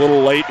there. It was a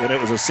little late, and it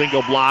was a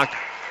single block.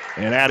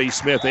 And Addie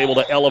Smith able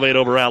to elevate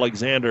over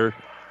Alexander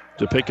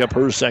to pick up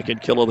her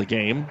second kill of the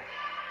game.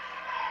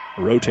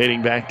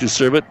 Rotating back to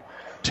serve it,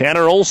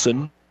 Tanner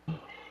Olson.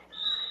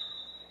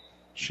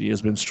 She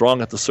has been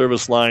strong at the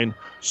service line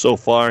so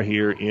far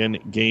here in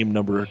game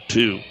number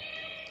 2.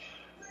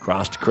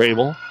 Cross to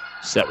Crable.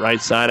 Set right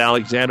side,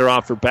 Alexander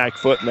off her back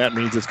foot, and that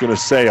means it's going to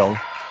sail.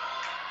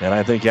 And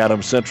I think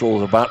Adams Central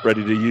is about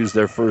ready to use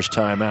their first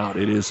timeout.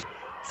 It is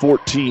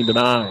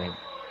 14-9.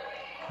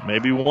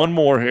 Maybe one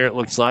more here, it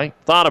looks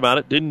like. Thought about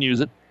it, didn't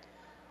use it.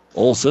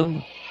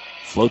 Olsen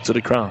floats it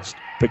across.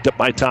 Picked up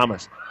by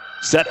Thomas.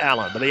 Set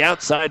Allen to the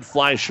outside,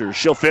 Fleischer.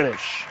 She'll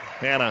finish.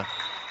 Hannah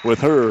with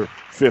her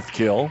 5th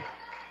kill.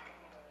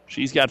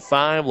 She's got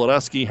 5.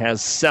 Lenuski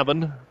has 7.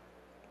 The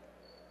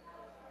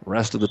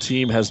rest of the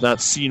team has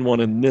not seen one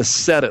in this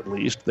set, at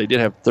least. They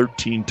did have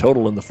 13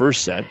 total in the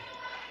first set.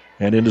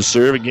 And into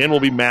serve again will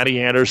be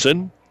Maddie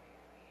Anderson.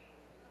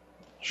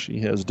 She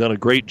has done a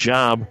great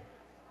job.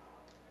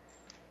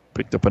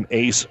 Picked up an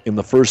ace in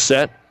the first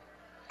set.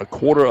 A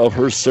quarter of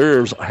her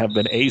serves have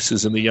been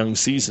aces in the young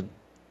season.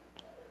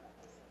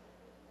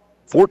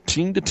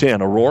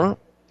 14-10, Aurora.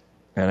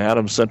 And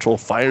Adams Central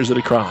fires it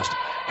across.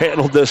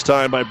 Handled this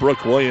time by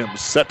Brooke Williams.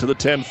 Set to the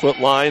 10-foot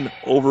line,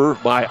 over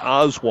by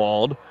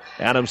Oswald.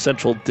 Adams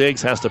Central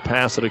digs, has to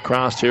pass it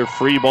across here.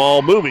 Free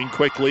ball, moving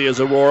quickly as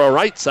Aurora.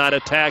 Right side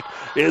attack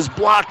is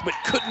blocked, but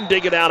couldn't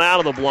dig it out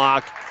of the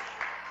block.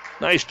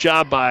 Nice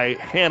job by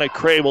Hannah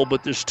Crable,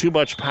 but there's too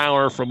much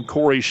power from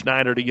Corey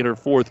Schneider to get her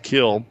 4th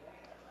kill.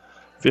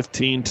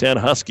 15-10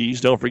 Huskies.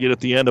 Don't forget, at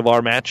the end of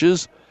our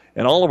matches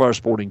and all of our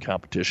sporting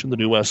competition, the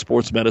New West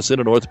Sports Medicine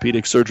and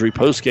Orthopedic Surgery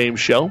postgame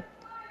show.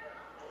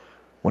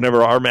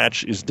 Whenever our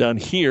match is done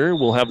here,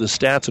 we'll have the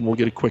stats and we'll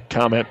get a quick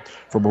comment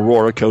from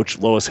Aurora coach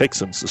Lois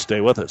Hicksons, so stay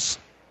with us.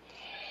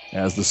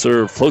 As the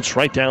serve floats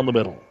right down the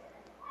middle.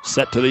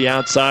 Set to the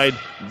outside.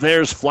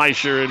 There's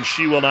Fleischer, and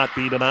she will not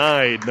be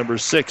denied. Number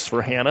 6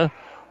 for Hannah.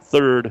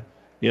 3rd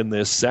in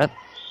this set.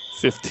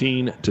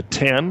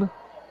 15-10.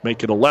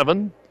 Make it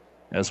 11,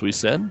 as we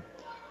said.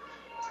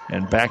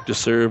 And back to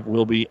serve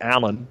will be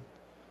Allen.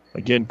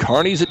 Again,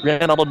 Kearney's at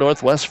Grand Island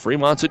Northwest.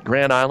 Fremont's at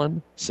Grand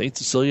Island. St.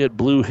 Cecilia at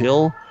Blue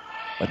Hill.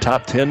 A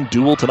top 10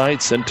 duel tonight,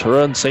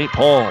 Centura and St.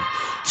 Paul.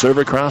 Serve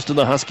across to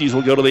the Huskies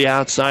will go to the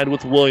outside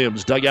with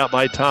Williams. Dug out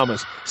by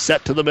Thomas.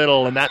 Set to the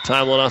middle, and that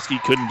time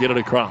Lenuski couldn't get it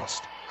across.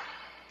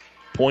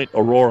 Point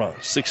Aurora,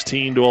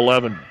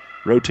 16-11.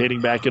 Rotating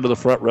back into the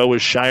front row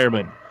is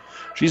Shireman.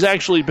 she's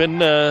actually been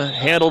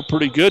handled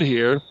pretty good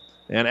here,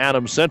 and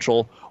Adams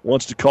Central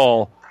wants to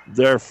call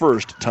their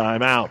first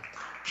timeout.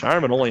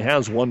 Shireman only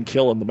has one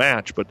kill in the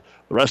match, but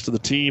the rest of the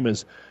team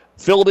is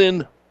filled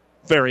in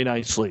very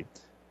nicely.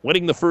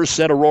 Winning the first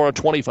set, Aurora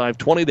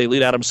 25-20. They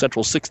lead Adams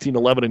Central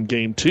 16-11 in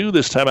Game 2.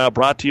 This timeout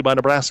brought to you by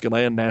Nebraska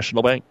Land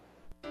National Bank.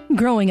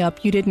 Growing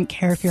up, you didn't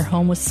care if your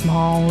home was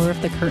small or if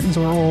the curtains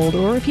were old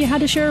or if you had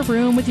to share a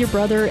room with your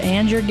brother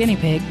and your guinea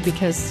pig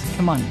because,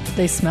 come on,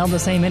 they smelled the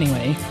same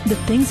anyway. The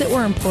things that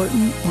were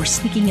important were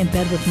sneaking in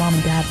bed with mom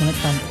and dad when it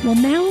thundered. Well,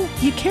 now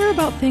you care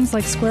about things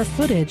like square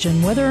footage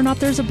and whether or not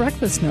there's a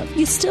breakfast nook.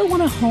 You still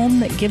want a home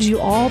that gives you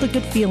all the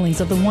good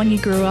feelings of the one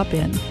you grew up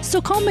in.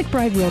 So call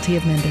McBride Realty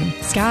of Minden.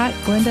 Scott,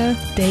 Glenda,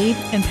 Dave,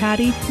 and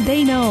Patty,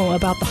 they know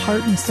about the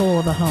heart and soul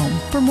of a home.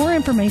 For more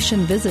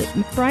information, visit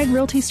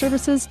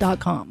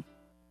McBrideRealtyServices.com.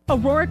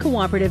 Aurora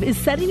Cooperative is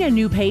setting a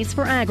new pace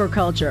for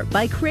agriculture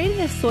by creating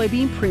a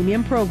soybean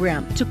premium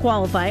program. To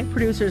qualify,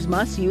 producers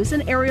must use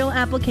an aerial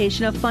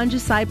application of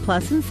fungicide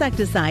plus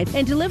insecticide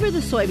and deliver the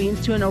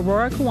soybeans to an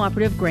Aurora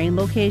Cooperative grain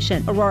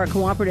location. Aurora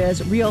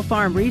Cooperative's Real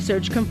Farm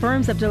research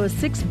confirms up to a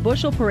 6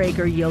 bushel per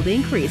acre yield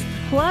increase.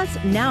 Plus,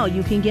 now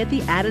you can get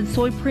the added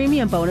soy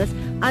premium bonus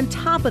on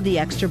top of the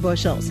extra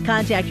bushels.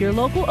 Contact your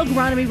local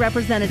agronomy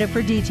representative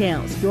for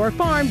details. Your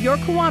farm, your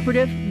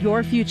cooperative,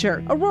 your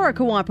future. Aurora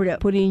Cooperative,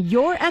 putting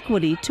your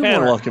equity to work.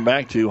 And welcome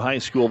back to high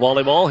school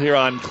volleyball here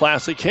on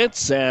Classic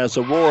Hits as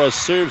Aurora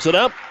serves it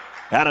up.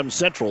 Adams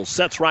Central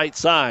sets right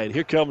side.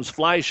 Here comes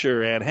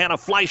Fleischer, and Hannah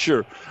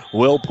Fleischer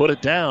will put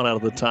it down out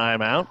of the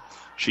timeout.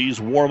 She's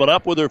warming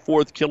up with her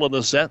 4th kill in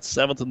the set,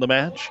 7th in the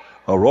match.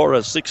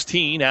 Aurora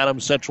 16,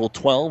 Adams Central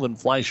 12, and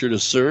Fleischer to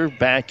serve.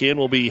 Back in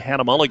will be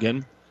Hannah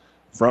Mulligan.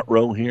 Front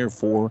row here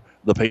for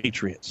the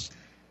Patriots.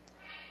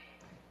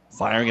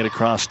 Firing it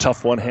across.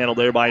 Tough one handled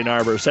there by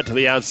Narber. Set to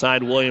the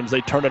outside. Williams.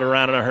 They turn it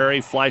around in a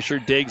hurry. Fleischer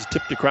digs.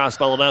 Tipped across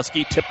by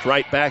Leneski. Tipped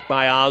right back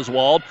by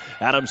Oswald.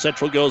 Adams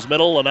Central goes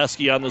middle.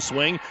 Leneski on the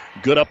swing.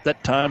 Good up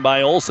that time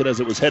by Olsen as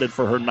it was headed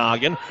for her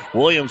noggin.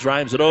 Williams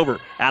drives it over.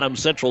 Adams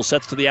Central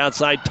sets to the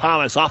outside.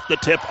 Thomas off the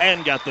tip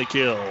and got the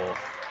kill.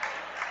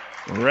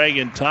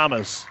 Reagan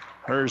Thomas,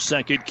 her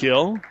second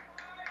kill.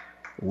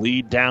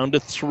 Lead down to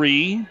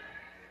 3.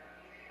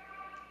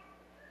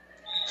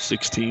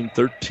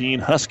 16-13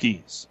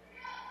 Huskies.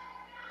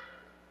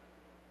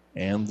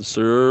 And the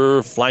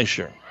serve,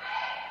 Fleischer.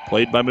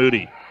 Played by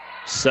Moody.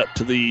 Set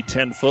to the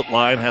 10-foot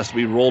line. Has to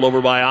be rolled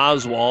over by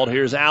Oswald.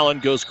 Here's Allen.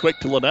 Goes quick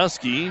to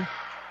Leneski.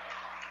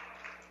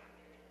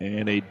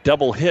 And a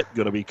double hit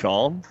going to be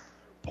called.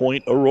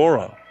 Point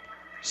Aurora.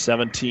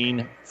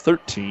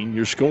 17-13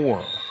 your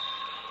score.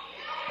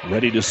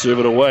 Ready to serve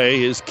it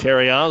away is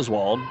Carrie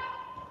Oswald.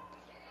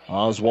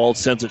 Oswald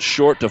sends it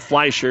short to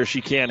Fleischer. She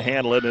can't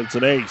handle it, and it's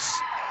an ace.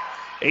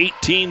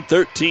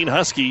 18-13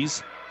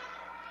 Huskies.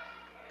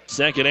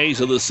 Second ace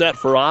of the set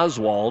for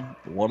Oswald.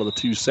 One of the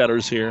 2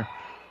 setters here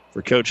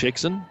for Coach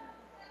Hickson.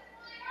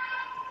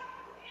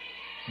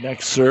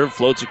 Next serve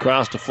floats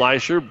across to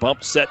Fleischer.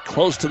 Bump set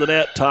close to the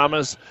net.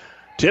 Thomas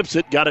tips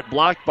it. Got it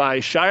blocked by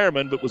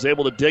Shireman, but was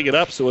able to dig it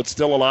up, so it's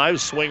still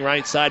alive. Swing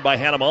right side by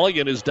Hannah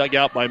Mulligan is dug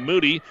out by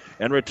Moody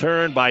and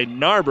returned by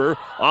Narber.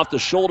 Off the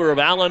shoulder of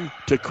Allen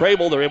to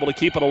Crable. They're able to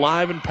keep it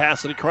alive and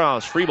pass it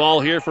across. Free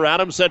ball here for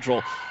Adams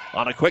Central.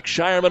 On a quick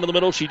Shireman in the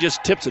middle, she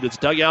just tips it. It's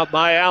dug out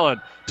by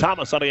Allen.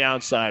 Thomas on the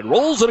outside.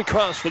 Rolls it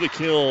across for the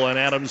kill, and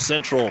Adams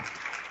Central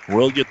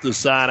will get the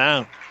side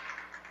out.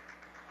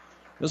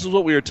 This is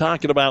what we were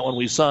talking about when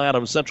we saw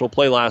Adams Central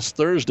play last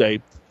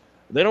Thursday.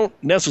 They don't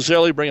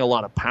necessarily bring a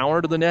lot of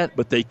power to the net,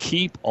 but they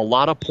keep a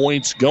lot of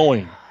points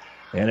going.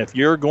 And if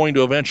you're going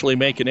to eventually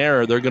make an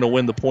error, they're going to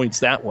win the points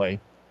that way.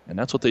 And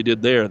that's what they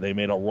did there. They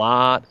made a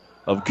lot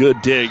of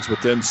good digs,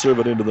 but then serve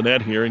it into the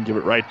net here and give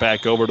it right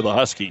back over to the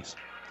Huskies.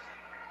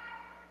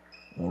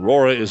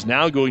 Aurora is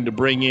now going to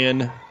bring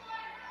in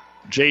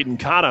Jaden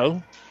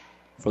Cotto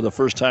for the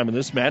first time in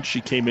this match.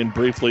 She came in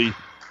briefly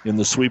in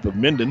the sweep of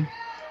Minden.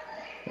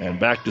 And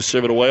back to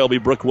serve it away will be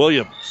Brooke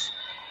Williams.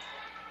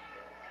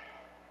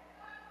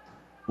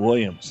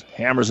 Williams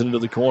hammers it into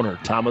the corner.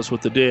 Thomas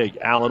with the dig.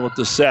 Allen with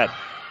the set.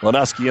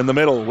 Leneski in the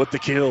middle with the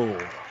kill.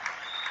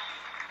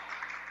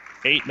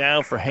 8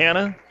 now for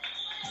Hannah.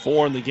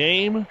 4 in the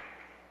game.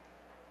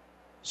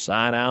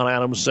 Side out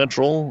Adams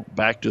Central.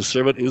 Back to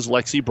serve it is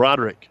Lexi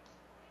Broderick.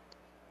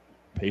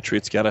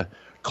 Patriots got to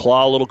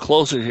claw a little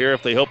closer here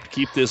if they hope to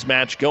keep this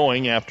match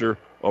going after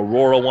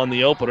Aurora won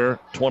the opener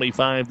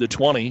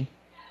 25-20.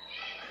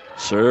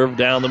 Serve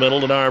down the middle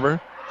to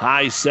Narber.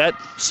 High set.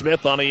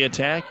 Smith on the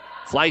attack.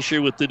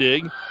 Fleischer with the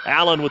dig.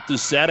 Allen with the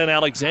set, and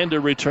Alexander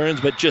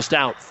returns, but just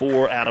out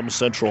for Adams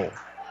Central.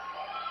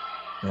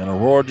 And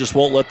Aurora just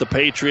won't let the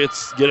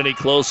Patriots get any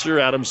closer.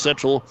 Adams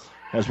Central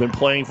has been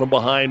playing from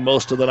behind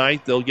most of the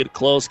night. They'll get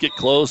close,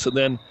 and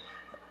then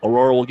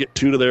Aurora will get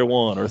 2 to their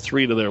 1 or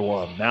 3 to their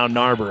 1. Now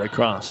Narber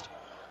across.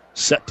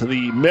 Set to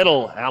the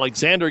middle.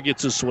 Alexander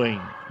gets a swing.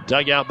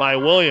 Dug out by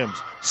Williams.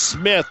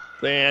 Smith,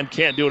 and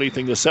can't do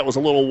anything. The set was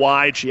a little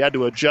wide. She had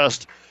to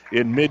adjust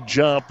in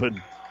mid-jump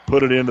and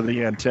put it into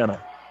the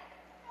antenna.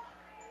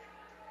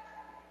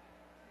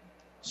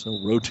 So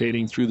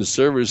rotating through the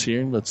servers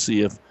here. Let's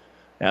see if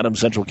Adams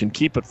Central can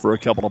keep it for a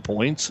couple of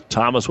points.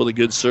 Thomas with a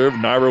good serve.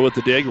 Narber with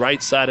the dig.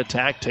 Right side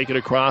attack. Taken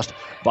across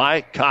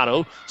by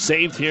Cotto.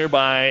 Saved here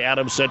by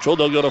Adams Central.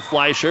 They'll go to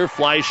Fleischer.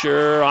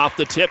 Fleischer off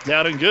the tip.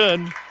 Down and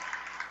good.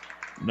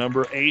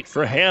 Number 8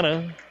 for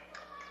Hannah.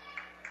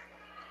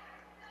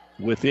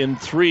 Within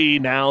 3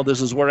 now.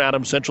 This is where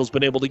Adams Central's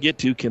been able to get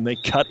to. Can they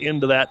cut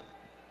into that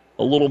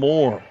a little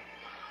more?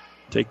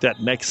 Take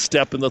that next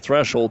step in the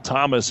threshold.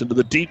 Thomas into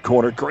the deep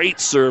corner. Great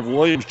serve.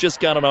 Williams just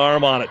got an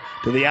arm on it.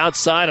 To the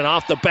outside and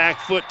off the back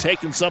foot,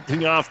 taking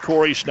something off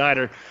Corey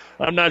Schneider.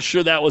 I'm not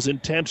sure that was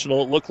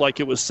intentional. It looked like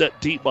it was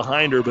set deep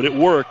behind her, but it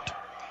worked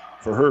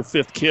for her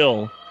 5th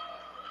kill.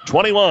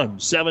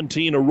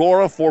 21-17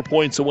 Aurora, 4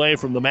 points away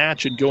from the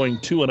match and going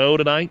 2-0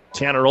 tonight.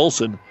 Tanner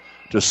Olson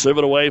to serve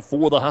it away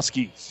for the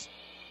Huskies.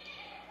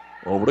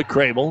 Over to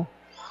Crable.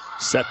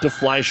 Set to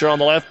Fleischer on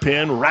the left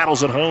pin.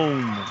 Rattles it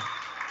home.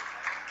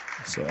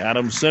 So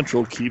Adams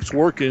Central keeps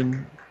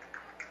working.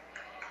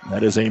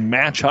 That is a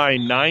match-high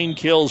 9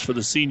 kills for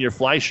the senior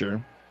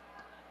Fleischer.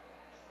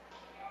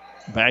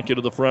 Back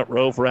into the front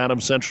row for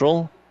Adams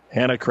Central.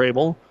 Hannah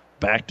Crable.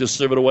 Back to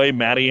serve it away.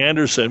 Maddie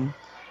Anderson.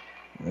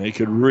 They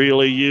could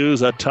really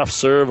use a tough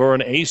serve or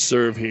an ace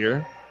serve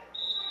here.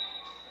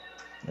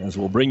 As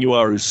we'll bring you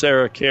our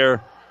Userra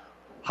Care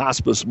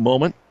Hospice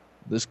moment.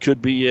 This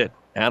could be it.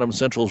 Adams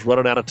Central's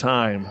running out of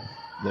time.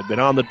 They've been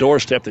on the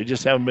doorstep. They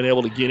just haven't been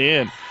able to get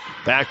in.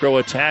 Back row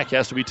attack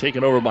has to be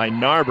taken over by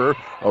Narber.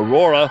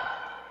 Aurora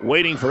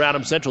waiting for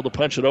Adams Central to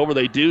punch it over.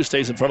 They do.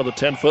 Stays in front of the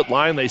 10-foot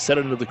line. They set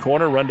it into the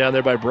corner. Run down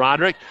there by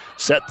Broderick.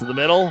 Set to the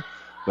middle.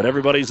 But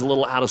everybody's a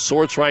little out of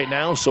sorts right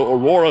now. So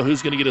Aurora,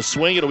 who's going to get a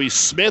swing? It'll be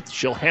Smith.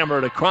 She'll hammer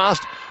it across.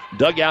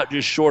 Dug out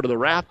just short of the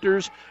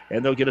Raptors.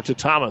 And they'll get it to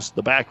Thomas.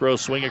 The back row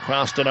swing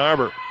across to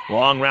Narber.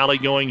 Long rally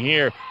going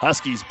here.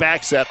 Huskies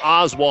back set.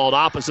 Oswald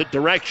opposite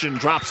direction.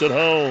 Drops it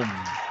home.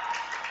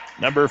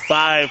 Number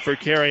 5 for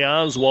Carrie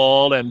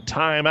Oswald, and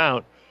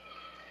timeout.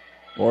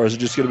 Or is it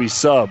just going to be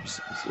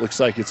subs? It looks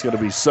like it's going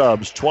to be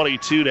subs.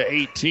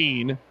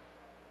 22-18.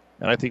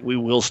 And I think we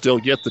will still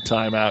get the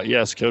timeout.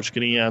 Yes, Coach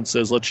Kanian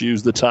says let's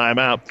use the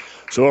timeout.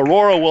 So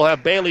Aurora will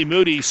have Bailey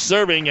Moody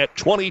serving at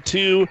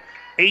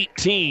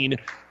 22-18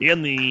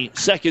 in the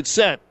second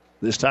set.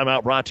 This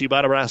timeout brought to you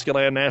by Nebraska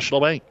Land National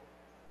Bank.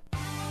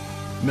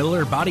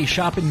 Miller Body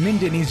Shop in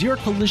Minden is your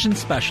collision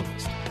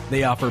specialist.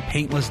 They offer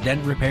paintless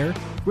dent repair,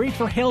 great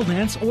for hail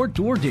dents or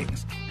door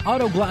dings,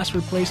 auto glass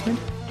replacement,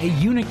 a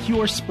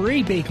Unicure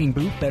spray baking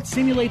booth that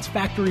simulates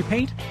factory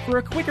paint for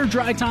a quicker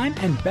dry time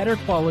and better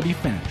quality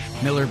finish.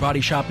 Miller Body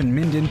Shop in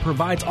Minden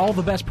provides all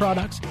the best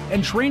products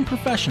and trained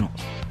professionals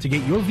to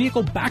get your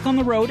vehicle back on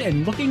the road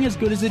and looking as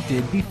good as it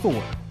did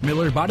before.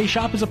 Miller Body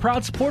Shop is a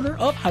proud supporter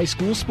of high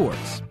school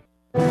sports.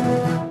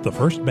 The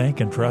First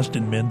Bank and Trust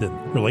in Minden.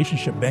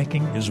 Relationship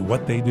banking is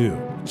what they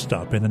do.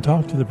 Stop in and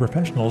talk to the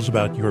professionals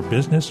about your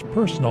business,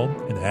 personal,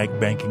 and ag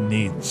banking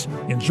needs.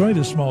 Enjoy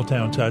the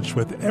small-town touch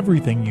with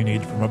everything you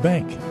need from a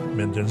bank.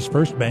 Minden's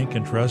First Bank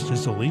and Trust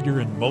is a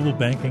leader in mobile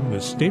banking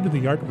with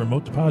state-of-the-art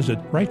remote deposit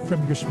right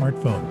from your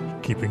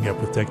smartphone, keeping up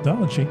with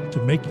technology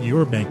to make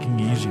your banking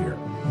easier.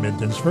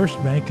 Minden's First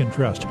Bank and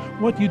Trust,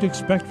 what you'd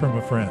expect from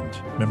a friend.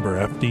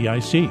 Member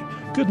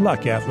FDIC. Good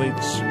luck,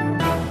 athletes.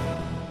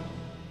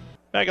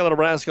 Back on the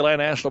Nebraska Land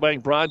National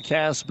Bank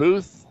broadcast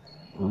booth,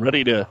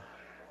 ready to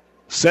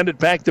send it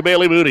back to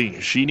Bailey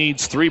Moody. She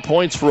needs 3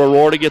 points for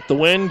Aurora to get the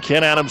win.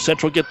 Can Adams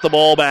Central get the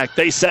ball back?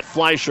 They set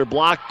Fleischer.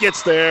 Block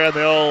gets there, and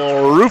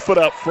they'll roof it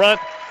up front.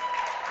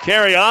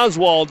 Carrie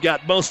Oswald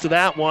got most of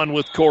that one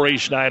with Corey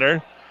Schneider.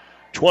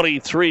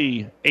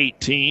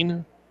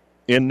 23-18.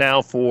 In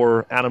now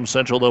for Adams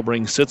Central. They'll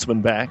bring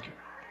Sitzman back.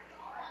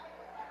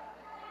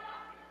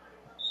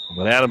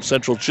 But Adams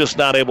Central just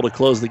not able to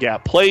close the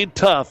gap. Played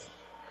tough,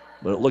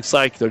 but it looks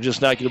like they're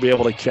just not going to be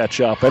able to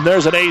catch up. And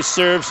there's an ace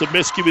serve, some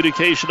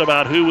miscommunication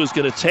about who was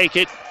going to take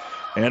it.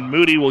 And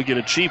Moody will get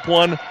a cheap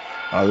one.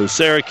 Our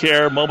Userra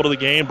Care moment of the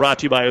game brought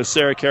to you by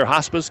Userra Care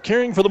Hospice,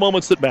 caring for the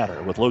moments that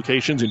matter, with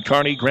locations in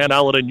Kearney, Grand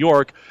Island, and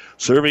York,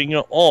 serving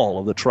all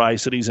of the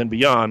Tri-Cities and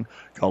beyond.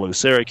 Call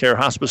Userra Care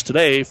Hospice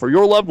today for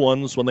your loved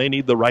ones when they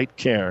need the right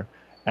care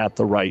at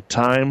the right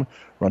time.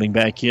 Running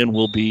back in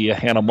will be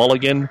Hannah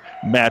Mulligan.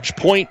 Match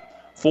point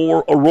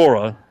for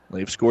Aurora.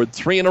 They've scored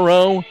 3 in a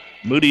row.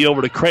 Moody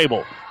over to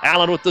Crable.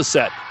 Allen with the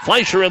set.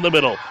 Fleischer in the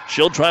middle.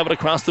 She'll drive it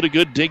across to the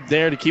good dig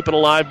there to keep it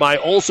alive by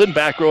Olsen.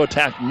 Back row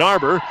attack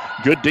Narber.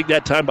 Good dig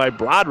that time by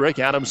Broderick.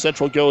 Adams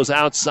Central goes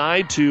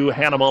outside to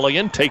Hannah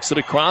Mulligan. Takes it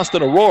across,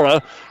 and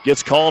Aurora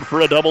gets called for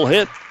a double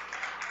hit.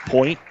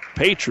 Point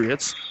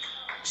Patriots.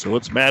 So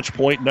it's match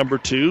point number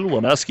 2.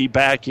 Lenuski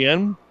back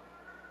in.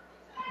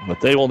 But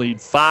they will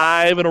need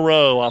 5 in a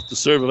row off the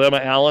serve of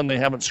Emma Allen. They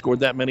haven't scored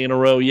that many in a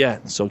row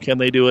yet. So can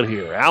they do it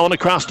here? Allen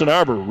across to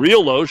Narber.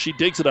 Real low. She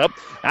digs it up.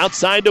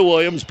 Outside to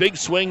Williams. Big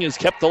swing is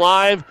kept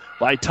alive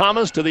by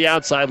Thomas to the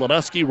outside.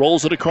 Lenuski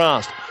rolls it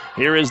across.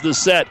 Here is the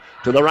set.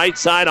 To the right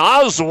side.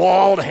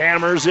 Oswald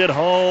hammers it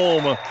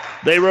home.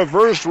 They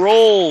reversed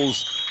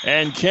roles.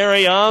 And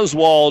Carrie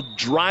Oswald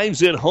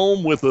drives it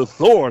home with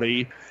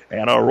authority.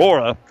 And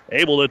Aurora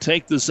able to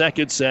take the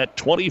second set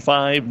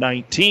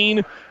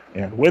 25-19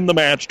 and win the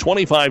match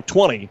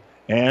 25-20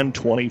 and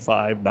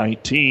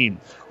 25-19.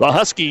 The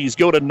Huskies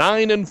go to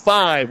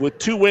 9-5 with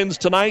 2 wins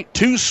tonight,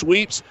 2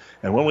 sweeps.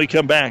 And when we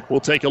come back, we'll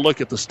take a look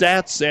at the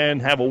stats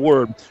and have a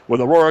word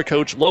with Aurora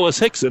coach Lois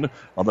Hickson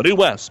on the New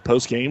West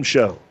postgame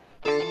show.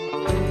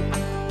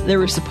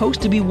 There is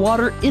supposed to be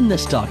water in the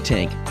stock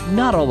tank,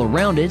 not all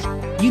around it.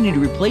 You need to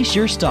replace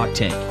your stock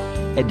tank.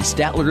 Head to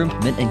Statler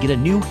Implement and get a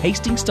new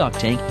Hastings stock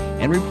tank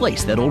and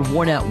replace that old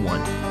worn-out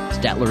one.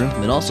 Statler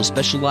Implement also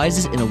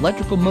specializes in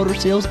electrical motor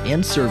sales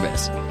and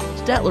service.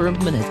 Statler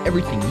Implement has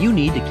everything you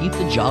need to keep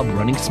the job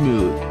running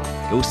smooth.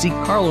 Go see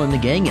Carlo and the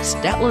gang at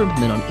Statler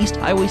Implement on East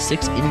Highway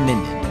 6 in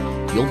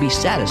Minden. You'll be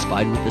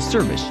satisfied with the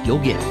service you'll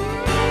get.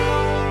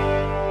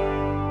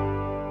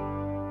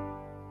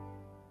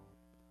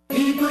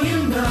 People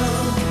you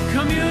know,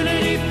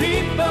 community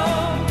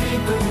people,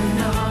 people you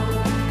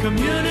know,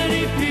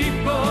 community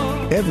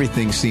people.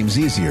 Everything seems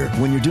easier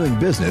when you're doing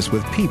business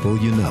with people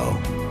you know,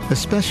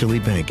 especially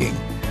banking.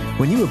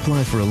 When you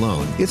apply for a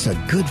loan, it's a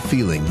good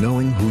feeling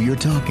knowing who you're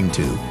talking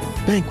to.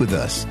 Bank with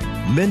us.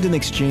 Minden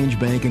Exchange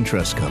Bank and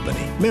Trust Company.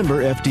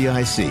 Member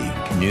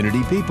FDIC.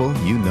 Community people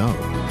you know.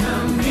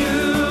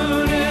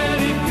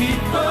 Community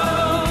people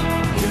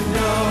you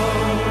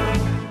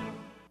know.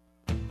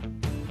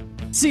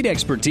 Seed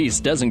expertise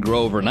doesn't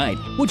grow overnight,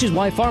 which is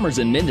why farmers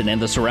in Minden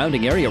and the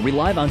surrounding area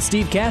rely on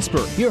Steve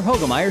Casper, your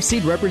Hogemeyer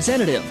seed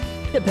representative.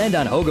 Depend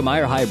on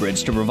Hogemeyer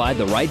hybrids to provide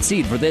the right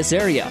seed for this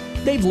area.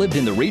 They've lived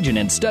in the region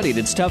and studied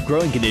its tough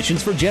growing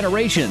conditions for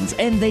generations,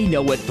 and they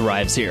know what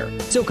thrives here.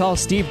 So call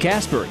Steve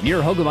Casper,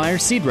 your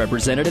Hogemeyer seed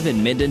representative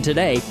in Minden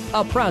today,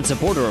 a proud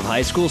supporter of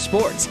high school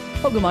sports.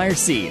 Hogemeyer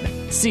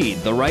Seed. Seed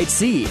the right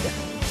seed.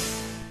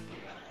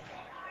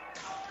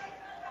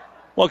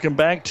 Welcome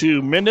back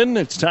to Minden.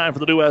 It's time for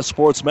the New West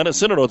Sports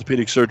Medicine and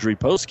Orthopedic Surgery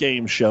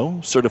post-game show.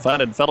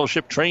 Certified and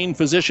fellowship-trained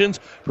physicians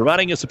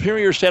providing a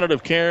superior standard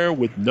of care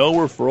with no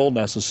referral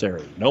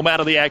necessary. No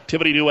matter the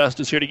activity, New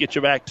West is here to get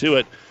you back to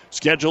it.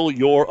 Schedule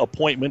your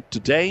appointment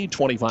today,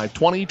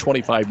 25-20,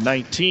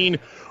 25-19.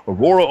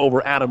 Aurora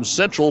over Adams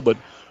Central, but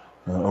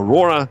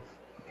Aurora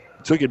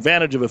took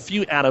advantage of a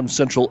few Adams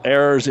Central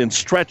errors in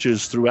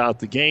stretches throughout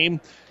the game,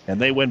 and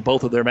they win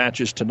both of their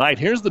matches tonight.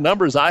 Here's the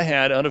numbers I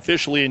had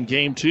unofficially in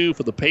Game 2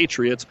 for the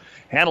Patriots.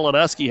 Hannah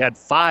Lenuski had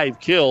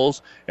 5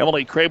 kills.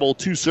 Emily Crable,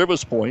 2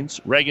 service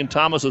points. Reagan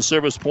Thomas, a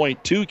service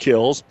point, 2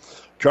 kills.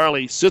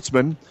 Carly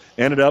Sitzman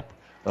ended up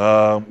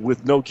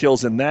with no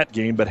kills in that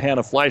game, but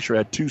Hannah Fleischer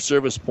had 2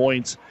 service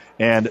points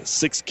and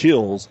 6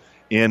 kills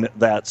in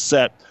that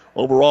set.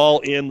 Overall,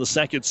 in the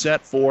second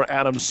set for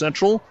Adams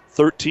Central,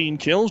 13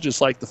 kills,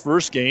 just like the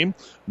first game.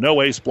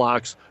 No ace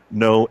blocks,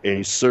 no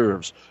ace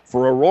serves.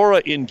 For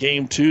Aurora in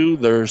Game 2,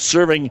 their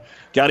serving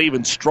got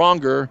even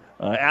stronger.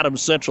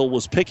 Adams Central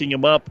was picking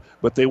them up,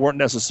 but they weren't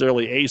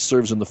necessarily ace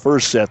serves in the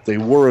first set. They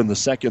were in the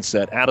second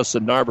set.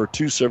 Addison Narber,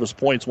 2 service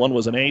points. 1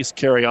 was an ace.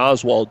 Carrie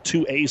Oswald,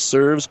 2 ace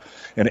serves,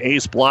 an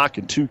ace block,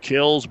 and 2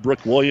 kills.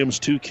 Brooke Williams,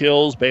 2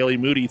 kills. Bailey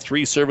Moody,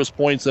 3 service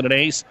points and an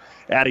ace.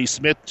 Addie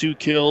Smith, 2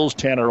 kills.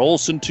 Tanner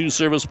Olson, 2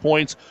 service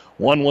points.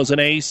 1 was an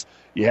ace.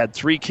 You had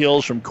 3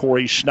 kills from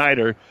Corey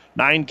Schneider,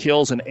 9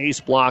 kills, an ace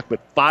block,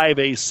 but 5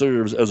 ace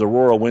serves as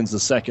Aurora wins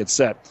the second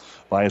set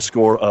by a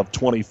score of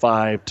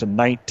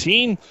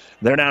 25-19.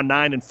 They're now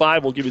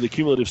 9-5. We'll give you the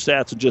cumulative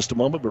stats in just a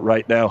moment, but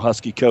right now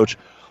Husky coach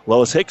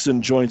Lois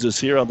Hickson joins us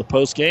here on the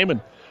postgame.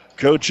 And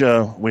Coach,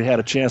 we had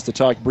a chance to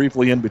talk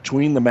briefly in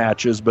between the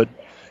matches, but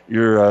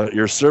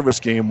your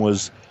service game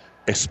was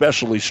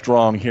especially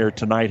strong here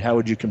tonight. How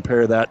would you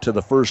compare that to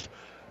the first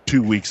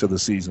 2 weeks of the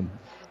season?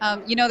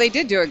 They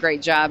did do a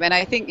great job, and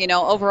I think,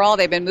 overall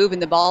they've been moving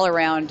the ball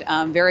around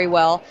very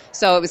well,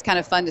 so it was kind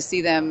of fun to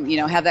see them,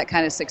 have that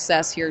kind of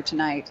success here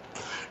tonight.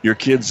 Your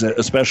kids,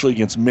 especially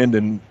against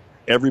Minden,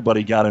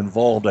 everybody got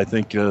involved. I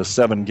think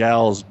 7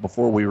 gals,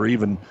 before we were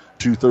even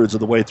 2/3 of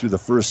the way through the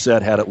first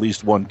set, had at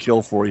least 1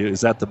 kill for you.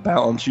 Is that the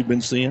balance you've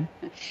been seeing?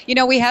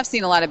 We have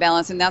seen a lot of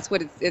balance, and that's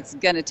what it's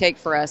going to take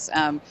for us.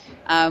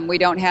 We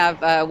don't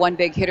have one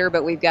big hitter,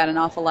 but we've got an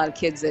awful lot of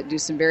kids that do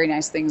some very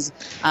nice things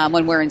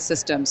when we're in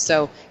systems.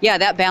 So, yeah,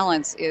 that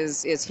balance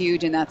is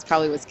huge, and that's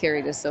probably what's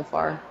carried us so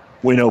far.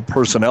 We know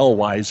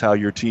personnel-wise how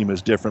your team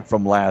is different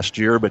from last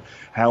year, but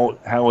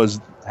how is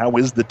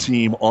the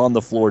team on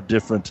the floor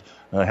different?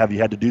 Have you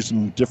had to do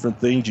some different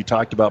things? You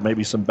talked about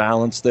maybe some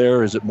balance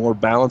there. Is it more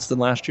balanced than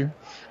last year?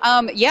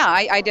 Yeah,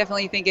 I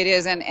definitely think it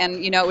is. And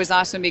it was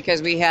awesome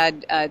because we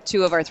had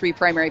 2 of our 3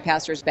 primary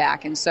passers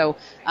back. And so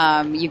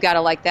you've got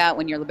to like that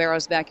when your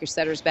libero's back, your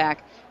setter's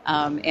back,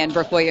 and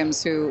Brooke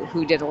Williams,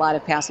 who did a lot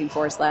of passing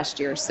for us last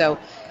year. So,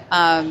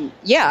 that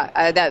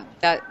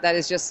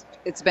is just,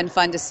 it's been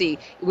fun to see.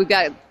 We've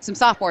got some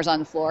sophomores on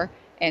the floor.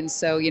 And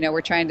so,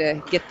 we're trying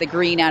to get the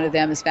green out of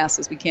them as fast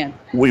as we can.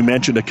 We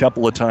mentioned a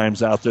couple of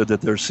times out there that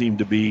there seemed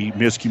to be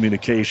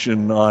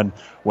miscommunication on,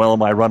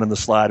 am I running the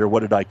slide or what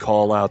did I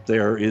call out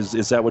there? Is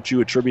that what you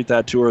attribute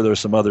that to, or are there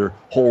some other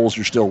holes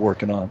you're still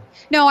working on?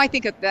 No, I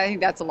think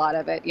that's a lot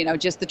of it.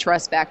 Just the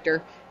trust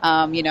factor.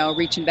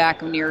 Reaching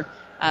back when you're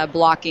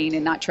blocking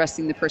and not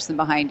trusting the person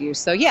behind you.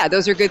 So, yeah,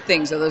 those are good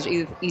things. So those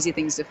are easy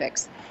things to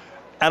fix.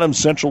 Adams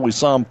Central, we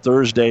saw them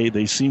Thursday.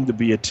 They seem to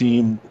be a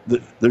team.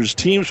 There's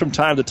teams from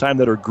time to time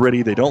that are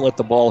gritty. They don't let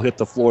the ball hit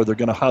the floor. They're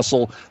going to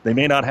hustle. They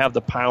may not have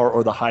the power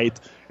or the height,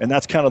 and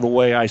that's kind of the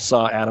way I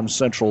saw Adams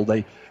Central.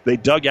 They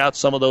dug out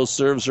some of those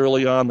serves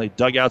early on. They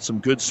dug out some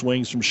good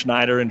swings from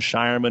Schneider and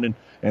Shireman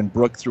and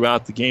Brooke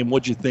throughout the game.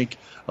 What'd you think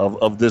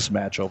of this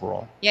match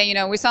overall?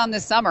 Yeah, we saw them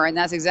this summer, and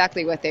that's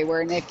exactly what they were,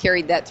 and they've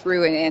carried that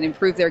through and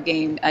improved their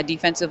game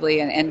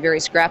defensively and very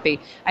scrappy.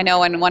 I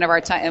know in one of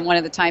the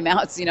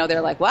timeouts,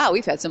 they're like, wow,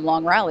 we've had some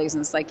long rallies,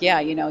 and it's like, yeah,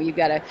 you've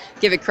got to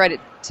give it credit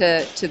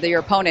to your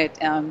opponent.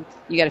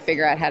 You got to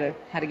figure out how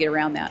to get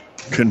around that.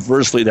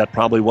 Conversely, that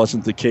probably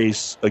wasn't the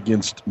case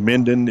against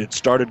Minden. It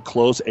started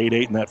close,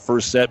 8-8 in that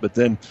first set, but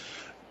then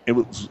it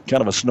was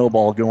kind of a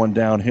snowball going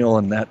downhill,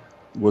 and that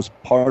was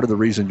part of the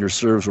reason your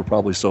serves were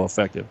probably so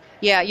effective.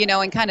 Yeah,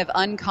 and kind of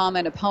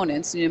uncommon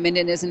opponents.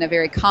 Minden isn't a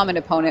very common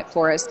opponent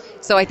for us,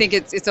 so I think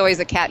it's always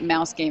a cat and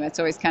mouse game. It's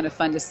always kind of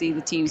fun to see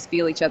the teams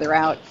feel each other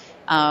out.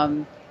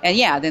 And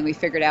yeah, then we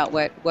figured out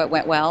what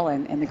went well,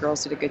 and the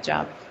girls did a good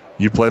job.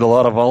 You played a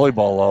lot of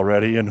volleyball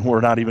already, and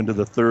we're not even to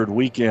the third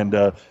weekend.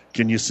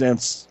 Can you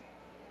sense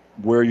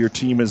where your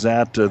team is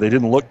at? They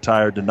didn't look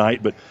tired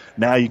tonight, but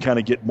now you kind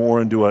of get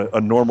more into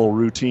a normal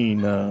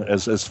routine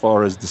as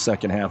far as the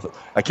second half.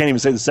 I can't even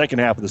say the second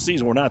half of the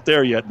season. We're not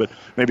there yet, but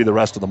maybe the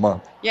rest of the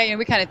month. Yeah,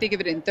 we kind of think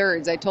of it in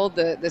thirds. I told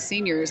the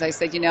seniors, I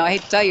said, I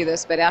hate to tell you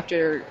this, but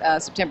after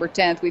September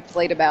 10th, we've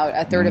played about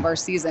a third of our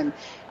season.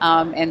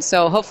 And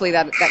so hopefully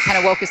that kind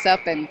of woke us up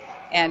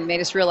and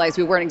made us realize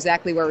we weren't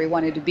exactly where we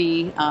wanted to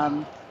be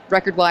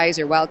record-wise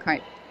or wild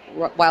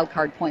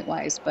card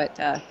point-wise.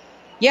 But,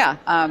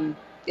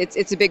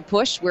 it's a big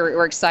push.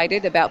 We're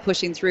excited about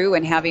pushing through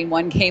and having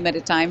one game at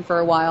a time for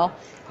a while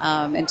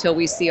until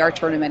we see our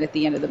tournament at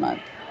the end of the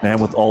month. And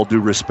with all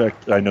due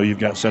respect, I know you've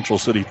got Central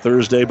City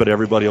Thursday, but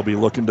everybody will be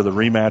looking to the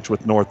rematch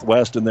with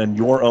Northwest and then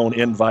your own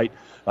invite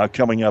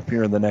coming up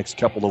here in the next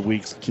couple of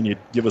weeks. Can you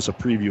give us a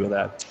preview of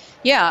that?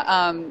 Yeah,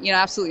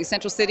 absolutely.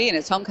 Central City, and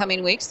it's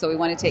homecoming week, so we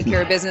want to take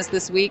care of business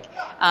this week.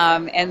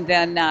 And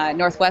then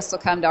Northwest will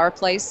come to our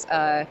place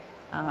on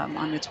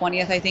the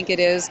 20th, I think it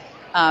is.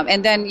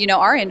 And then,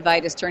 our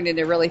invite has turned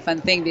into a really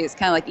fun thing because it's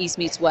kind of like East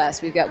meets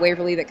West. We've got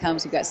Waverly that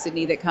comes. We've got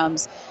Sydney that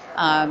comes.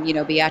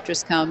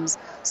 Beatrice comes.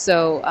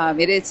 So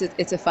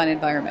it's a fun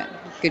environment.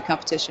 Good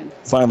competition.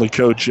 Finally,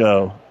 Coach,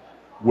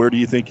 where do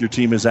you think your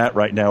team is at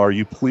right now? Are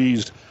you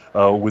pleased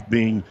with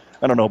being,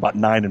 I don't know about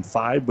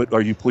 9-5, but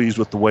are you pleased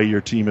with the way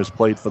your team has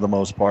played for the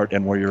most part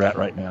and where you're at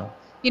right now?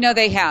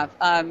 They have.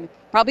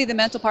 Probably the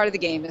mental part of the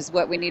game is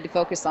what we need to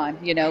focus on.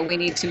 We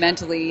need to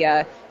mentally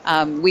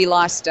we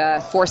lost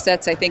 4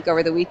 sets, I think,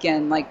 over the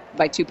weekend, like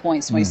by 2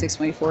 points,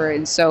 26-24.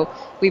 And so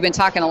we've been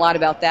talking a lot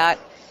about that.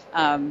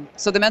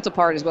 So the mental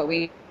part is what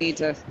we need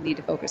to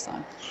focus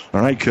on.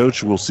 All right,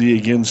 Coach, we'll see you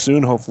again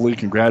soon. Hopefully,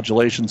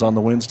 congratulations on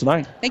the wins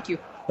tonight. Thank you.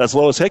 That's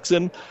Lois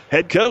Hickson,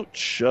 head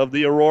coach of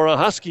the Aurora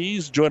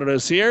Huskies, joining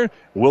us here.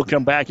 We'll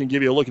come back and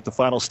give you a look at the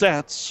final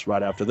stats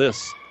right after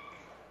this.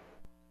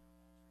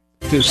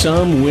 To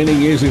some,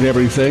 winning isn't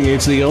everything,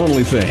 it's the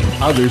only thing.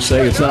 Others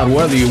say it's not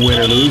whether you win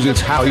or lose, it's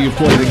how you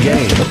play the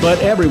game.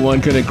 But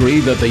everyone can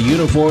agree that the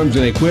uniforms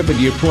and equipment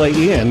you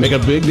play in make a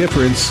big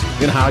difference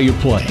in how you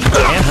play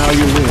and how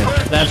you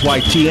win. That's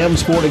why TM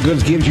Sporting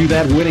Goods gives you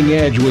that winning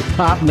edge with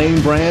top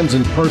name brands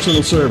and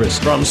personal service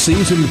from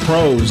seasoned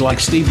pros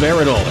like Steve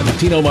Veridol and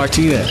Tino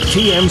Martinez.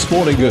 TM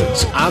Sporting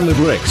Goods, on the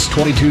bricks,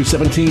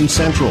 2217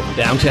 Central,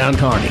 downtown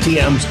Kearney.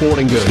 TM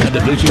Sporting Goods, a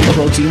division of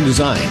Protein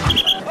Design.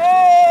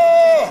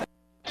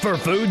 For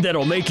food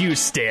that'll make you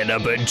stand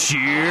up and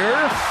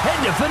cheer,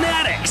 head to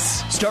Fanatics.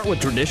 Start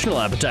with traditional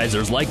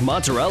appetizers like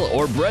mozzarella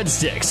or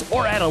breadsticks,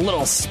 or add a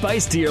little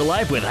spice to your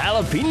life with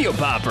jalapeno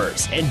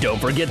poppers. And don't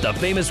forget the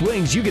famous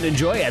wings you can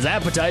enjoy as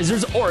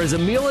appetizers or as a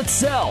meal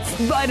itself.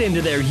 Bite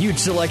into their huge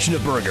selection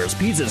of burgers,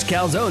 pizzas,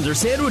 calzones, or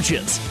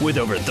sandwiches. With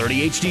over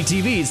 30 HD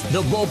TVs,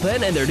 the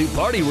bullpen, and their new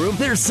party room,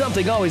 there's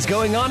something always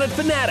going on at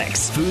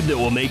Fanatics. Food that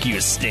will make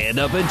you stand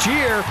up and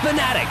cheer.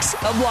 Fanatics,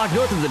 a block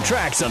north of the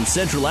tracks on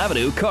Central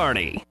Avenue,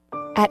 Kearney.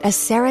 At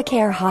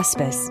AseraCare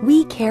Hospice,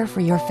 we care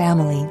for your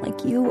family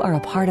like you are a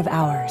part of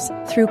ours.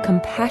 Through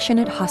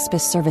compassionate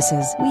hospice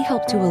services, we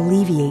help to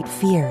alleviate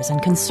fears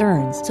and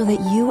concerns so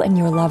that you and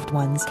your loved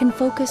ones can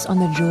focus on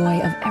the joy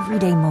of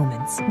everyday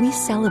moments. We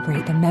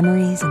celebrate the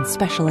memories and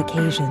special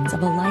occasions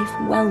of a life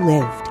well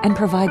lived and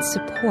provide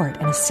support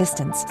and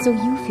assistance so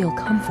you feel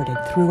comforted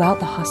throughout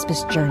the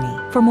hospice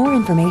journey. For more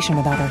information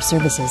about our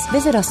services,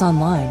 visit us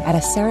online at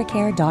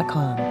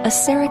aseracare.com.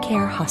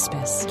 AseraCare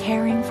Hospice,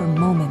 caring for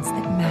moments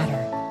that matter.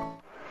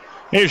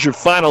 Here's your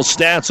final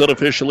stats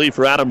unofficially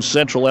for Adams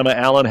Central. Emma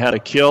Allen had a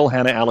kill.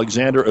 Hannah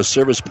Alexander, a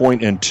service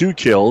point and 2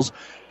 kills.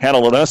 Hannah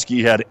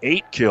Lenuski had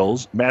 8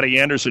 kills. Maddie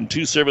Anderson,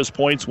 2 service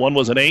points. 1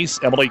 was an ace.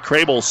 Emily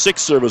Crable,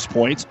 6 service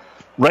points.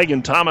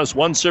 Reagan Thomas,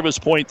 1 service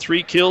point,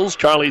 3 kills.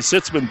 Carly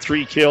Sitzman,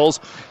 3 kills.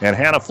 And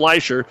Hannah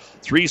Fleischer,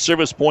 3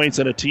 service points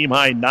and a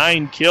team-high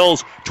 9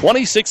 kills.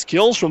 26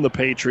 kills from the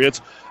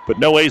Patriots, but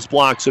no ace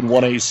blocks and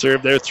 1 ace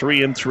serve. They're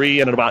 3-3,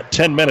 and in about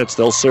 10 minutes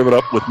they'll serve it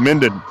up with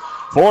Minden.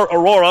 For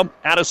Aurora,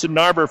 Addison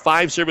Narber,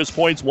 5 service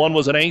points, 1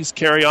 was an ace.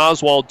 Carrie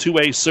Oswald, 2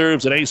 ace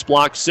serves, an ace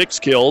block, 6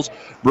 kills.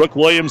 Brooke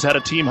Williams had a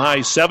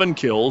team-high 7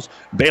 kills.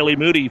 Bailey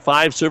Moody,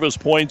 5 service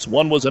points,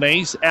 1 was an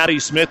ace.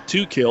 Addie Smith,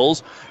 2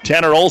 kills.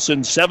 Tanner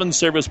Olson, 7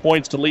 service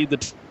points to lead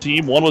the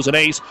team, 1 was an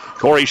ace.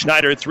 Corey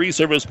Schneider, 3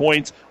 service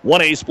points,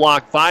 1 ace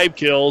block, 5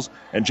 kills.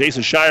 And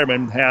Jason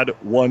Shireman had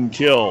 1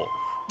 kill.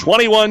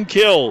 21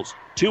 kills.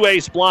 2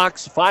 ace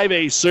blocks, 5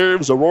 ace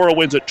serves. Aurora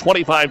wins at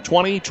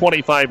 25-20,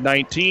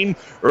 25-19.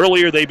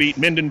 Earlier they beat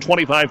Minden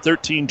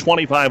 25-13,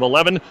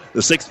 25-11. The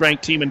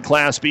 6th-ranked team in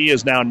Class B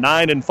is now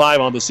 9-5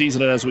 on the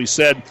season, and as we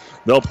said,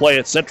 they'll play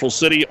at Central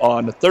City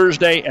on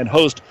Thursday and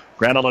host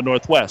Grand Island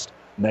Northwest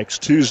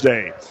next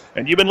Tuesday.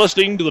 And you've been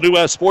listening to the New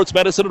West Sports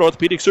Medicine and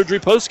Orthopedic Surgery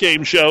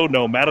postgame show.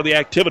 No matter the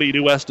activity,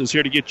 New West is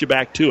here to get you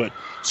back to it.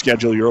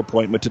 Schedule your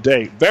appointment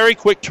today. Very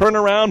quick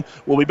turnaround.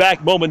 We'll be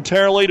back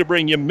momentarily to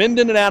bring you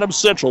Minden and Adams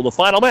Central, the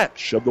final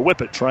match of the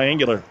Whippet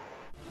Triangular.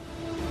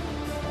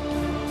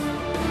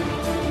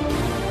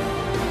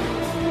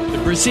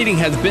 The proceeding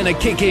has been a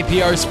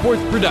KKPR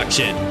sports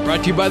production,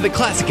 brought to you by the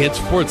Classic Hits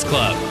Sports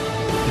Club.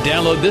 To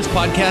download this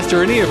podcast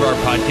or any of our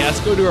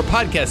podcasts, go to our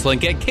podcast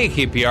link at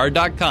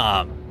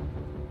kkpr.com.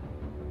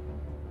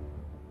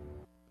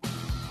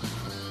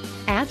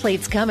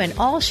 Athletes come in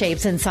all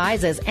shapes and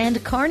sizes,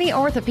 and Kearney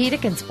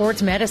Orthopedic and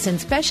Sports Medicine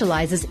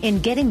specializes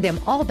in getting them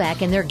all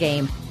back in their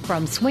game.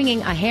 From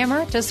swinging a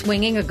hammer to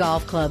swinging a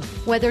golf club,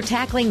 whether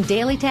tackling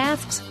daily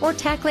tasks or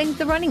tackling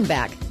the running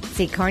back.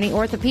 See Kearney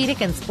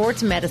Orthopedic and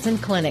Sports Medicine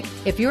Clinic.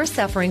 If you're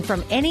suffering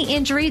from any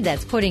injury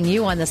that's putting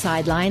you on the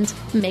sidelines,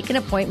 make an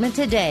appointment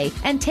today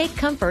and take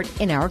comfort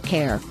in our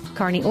care.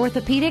 Kearney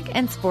Orthopedic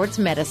and Sports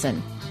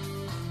Medicine.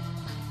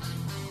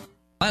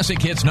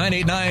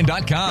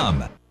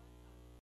 ClassicHits989.com.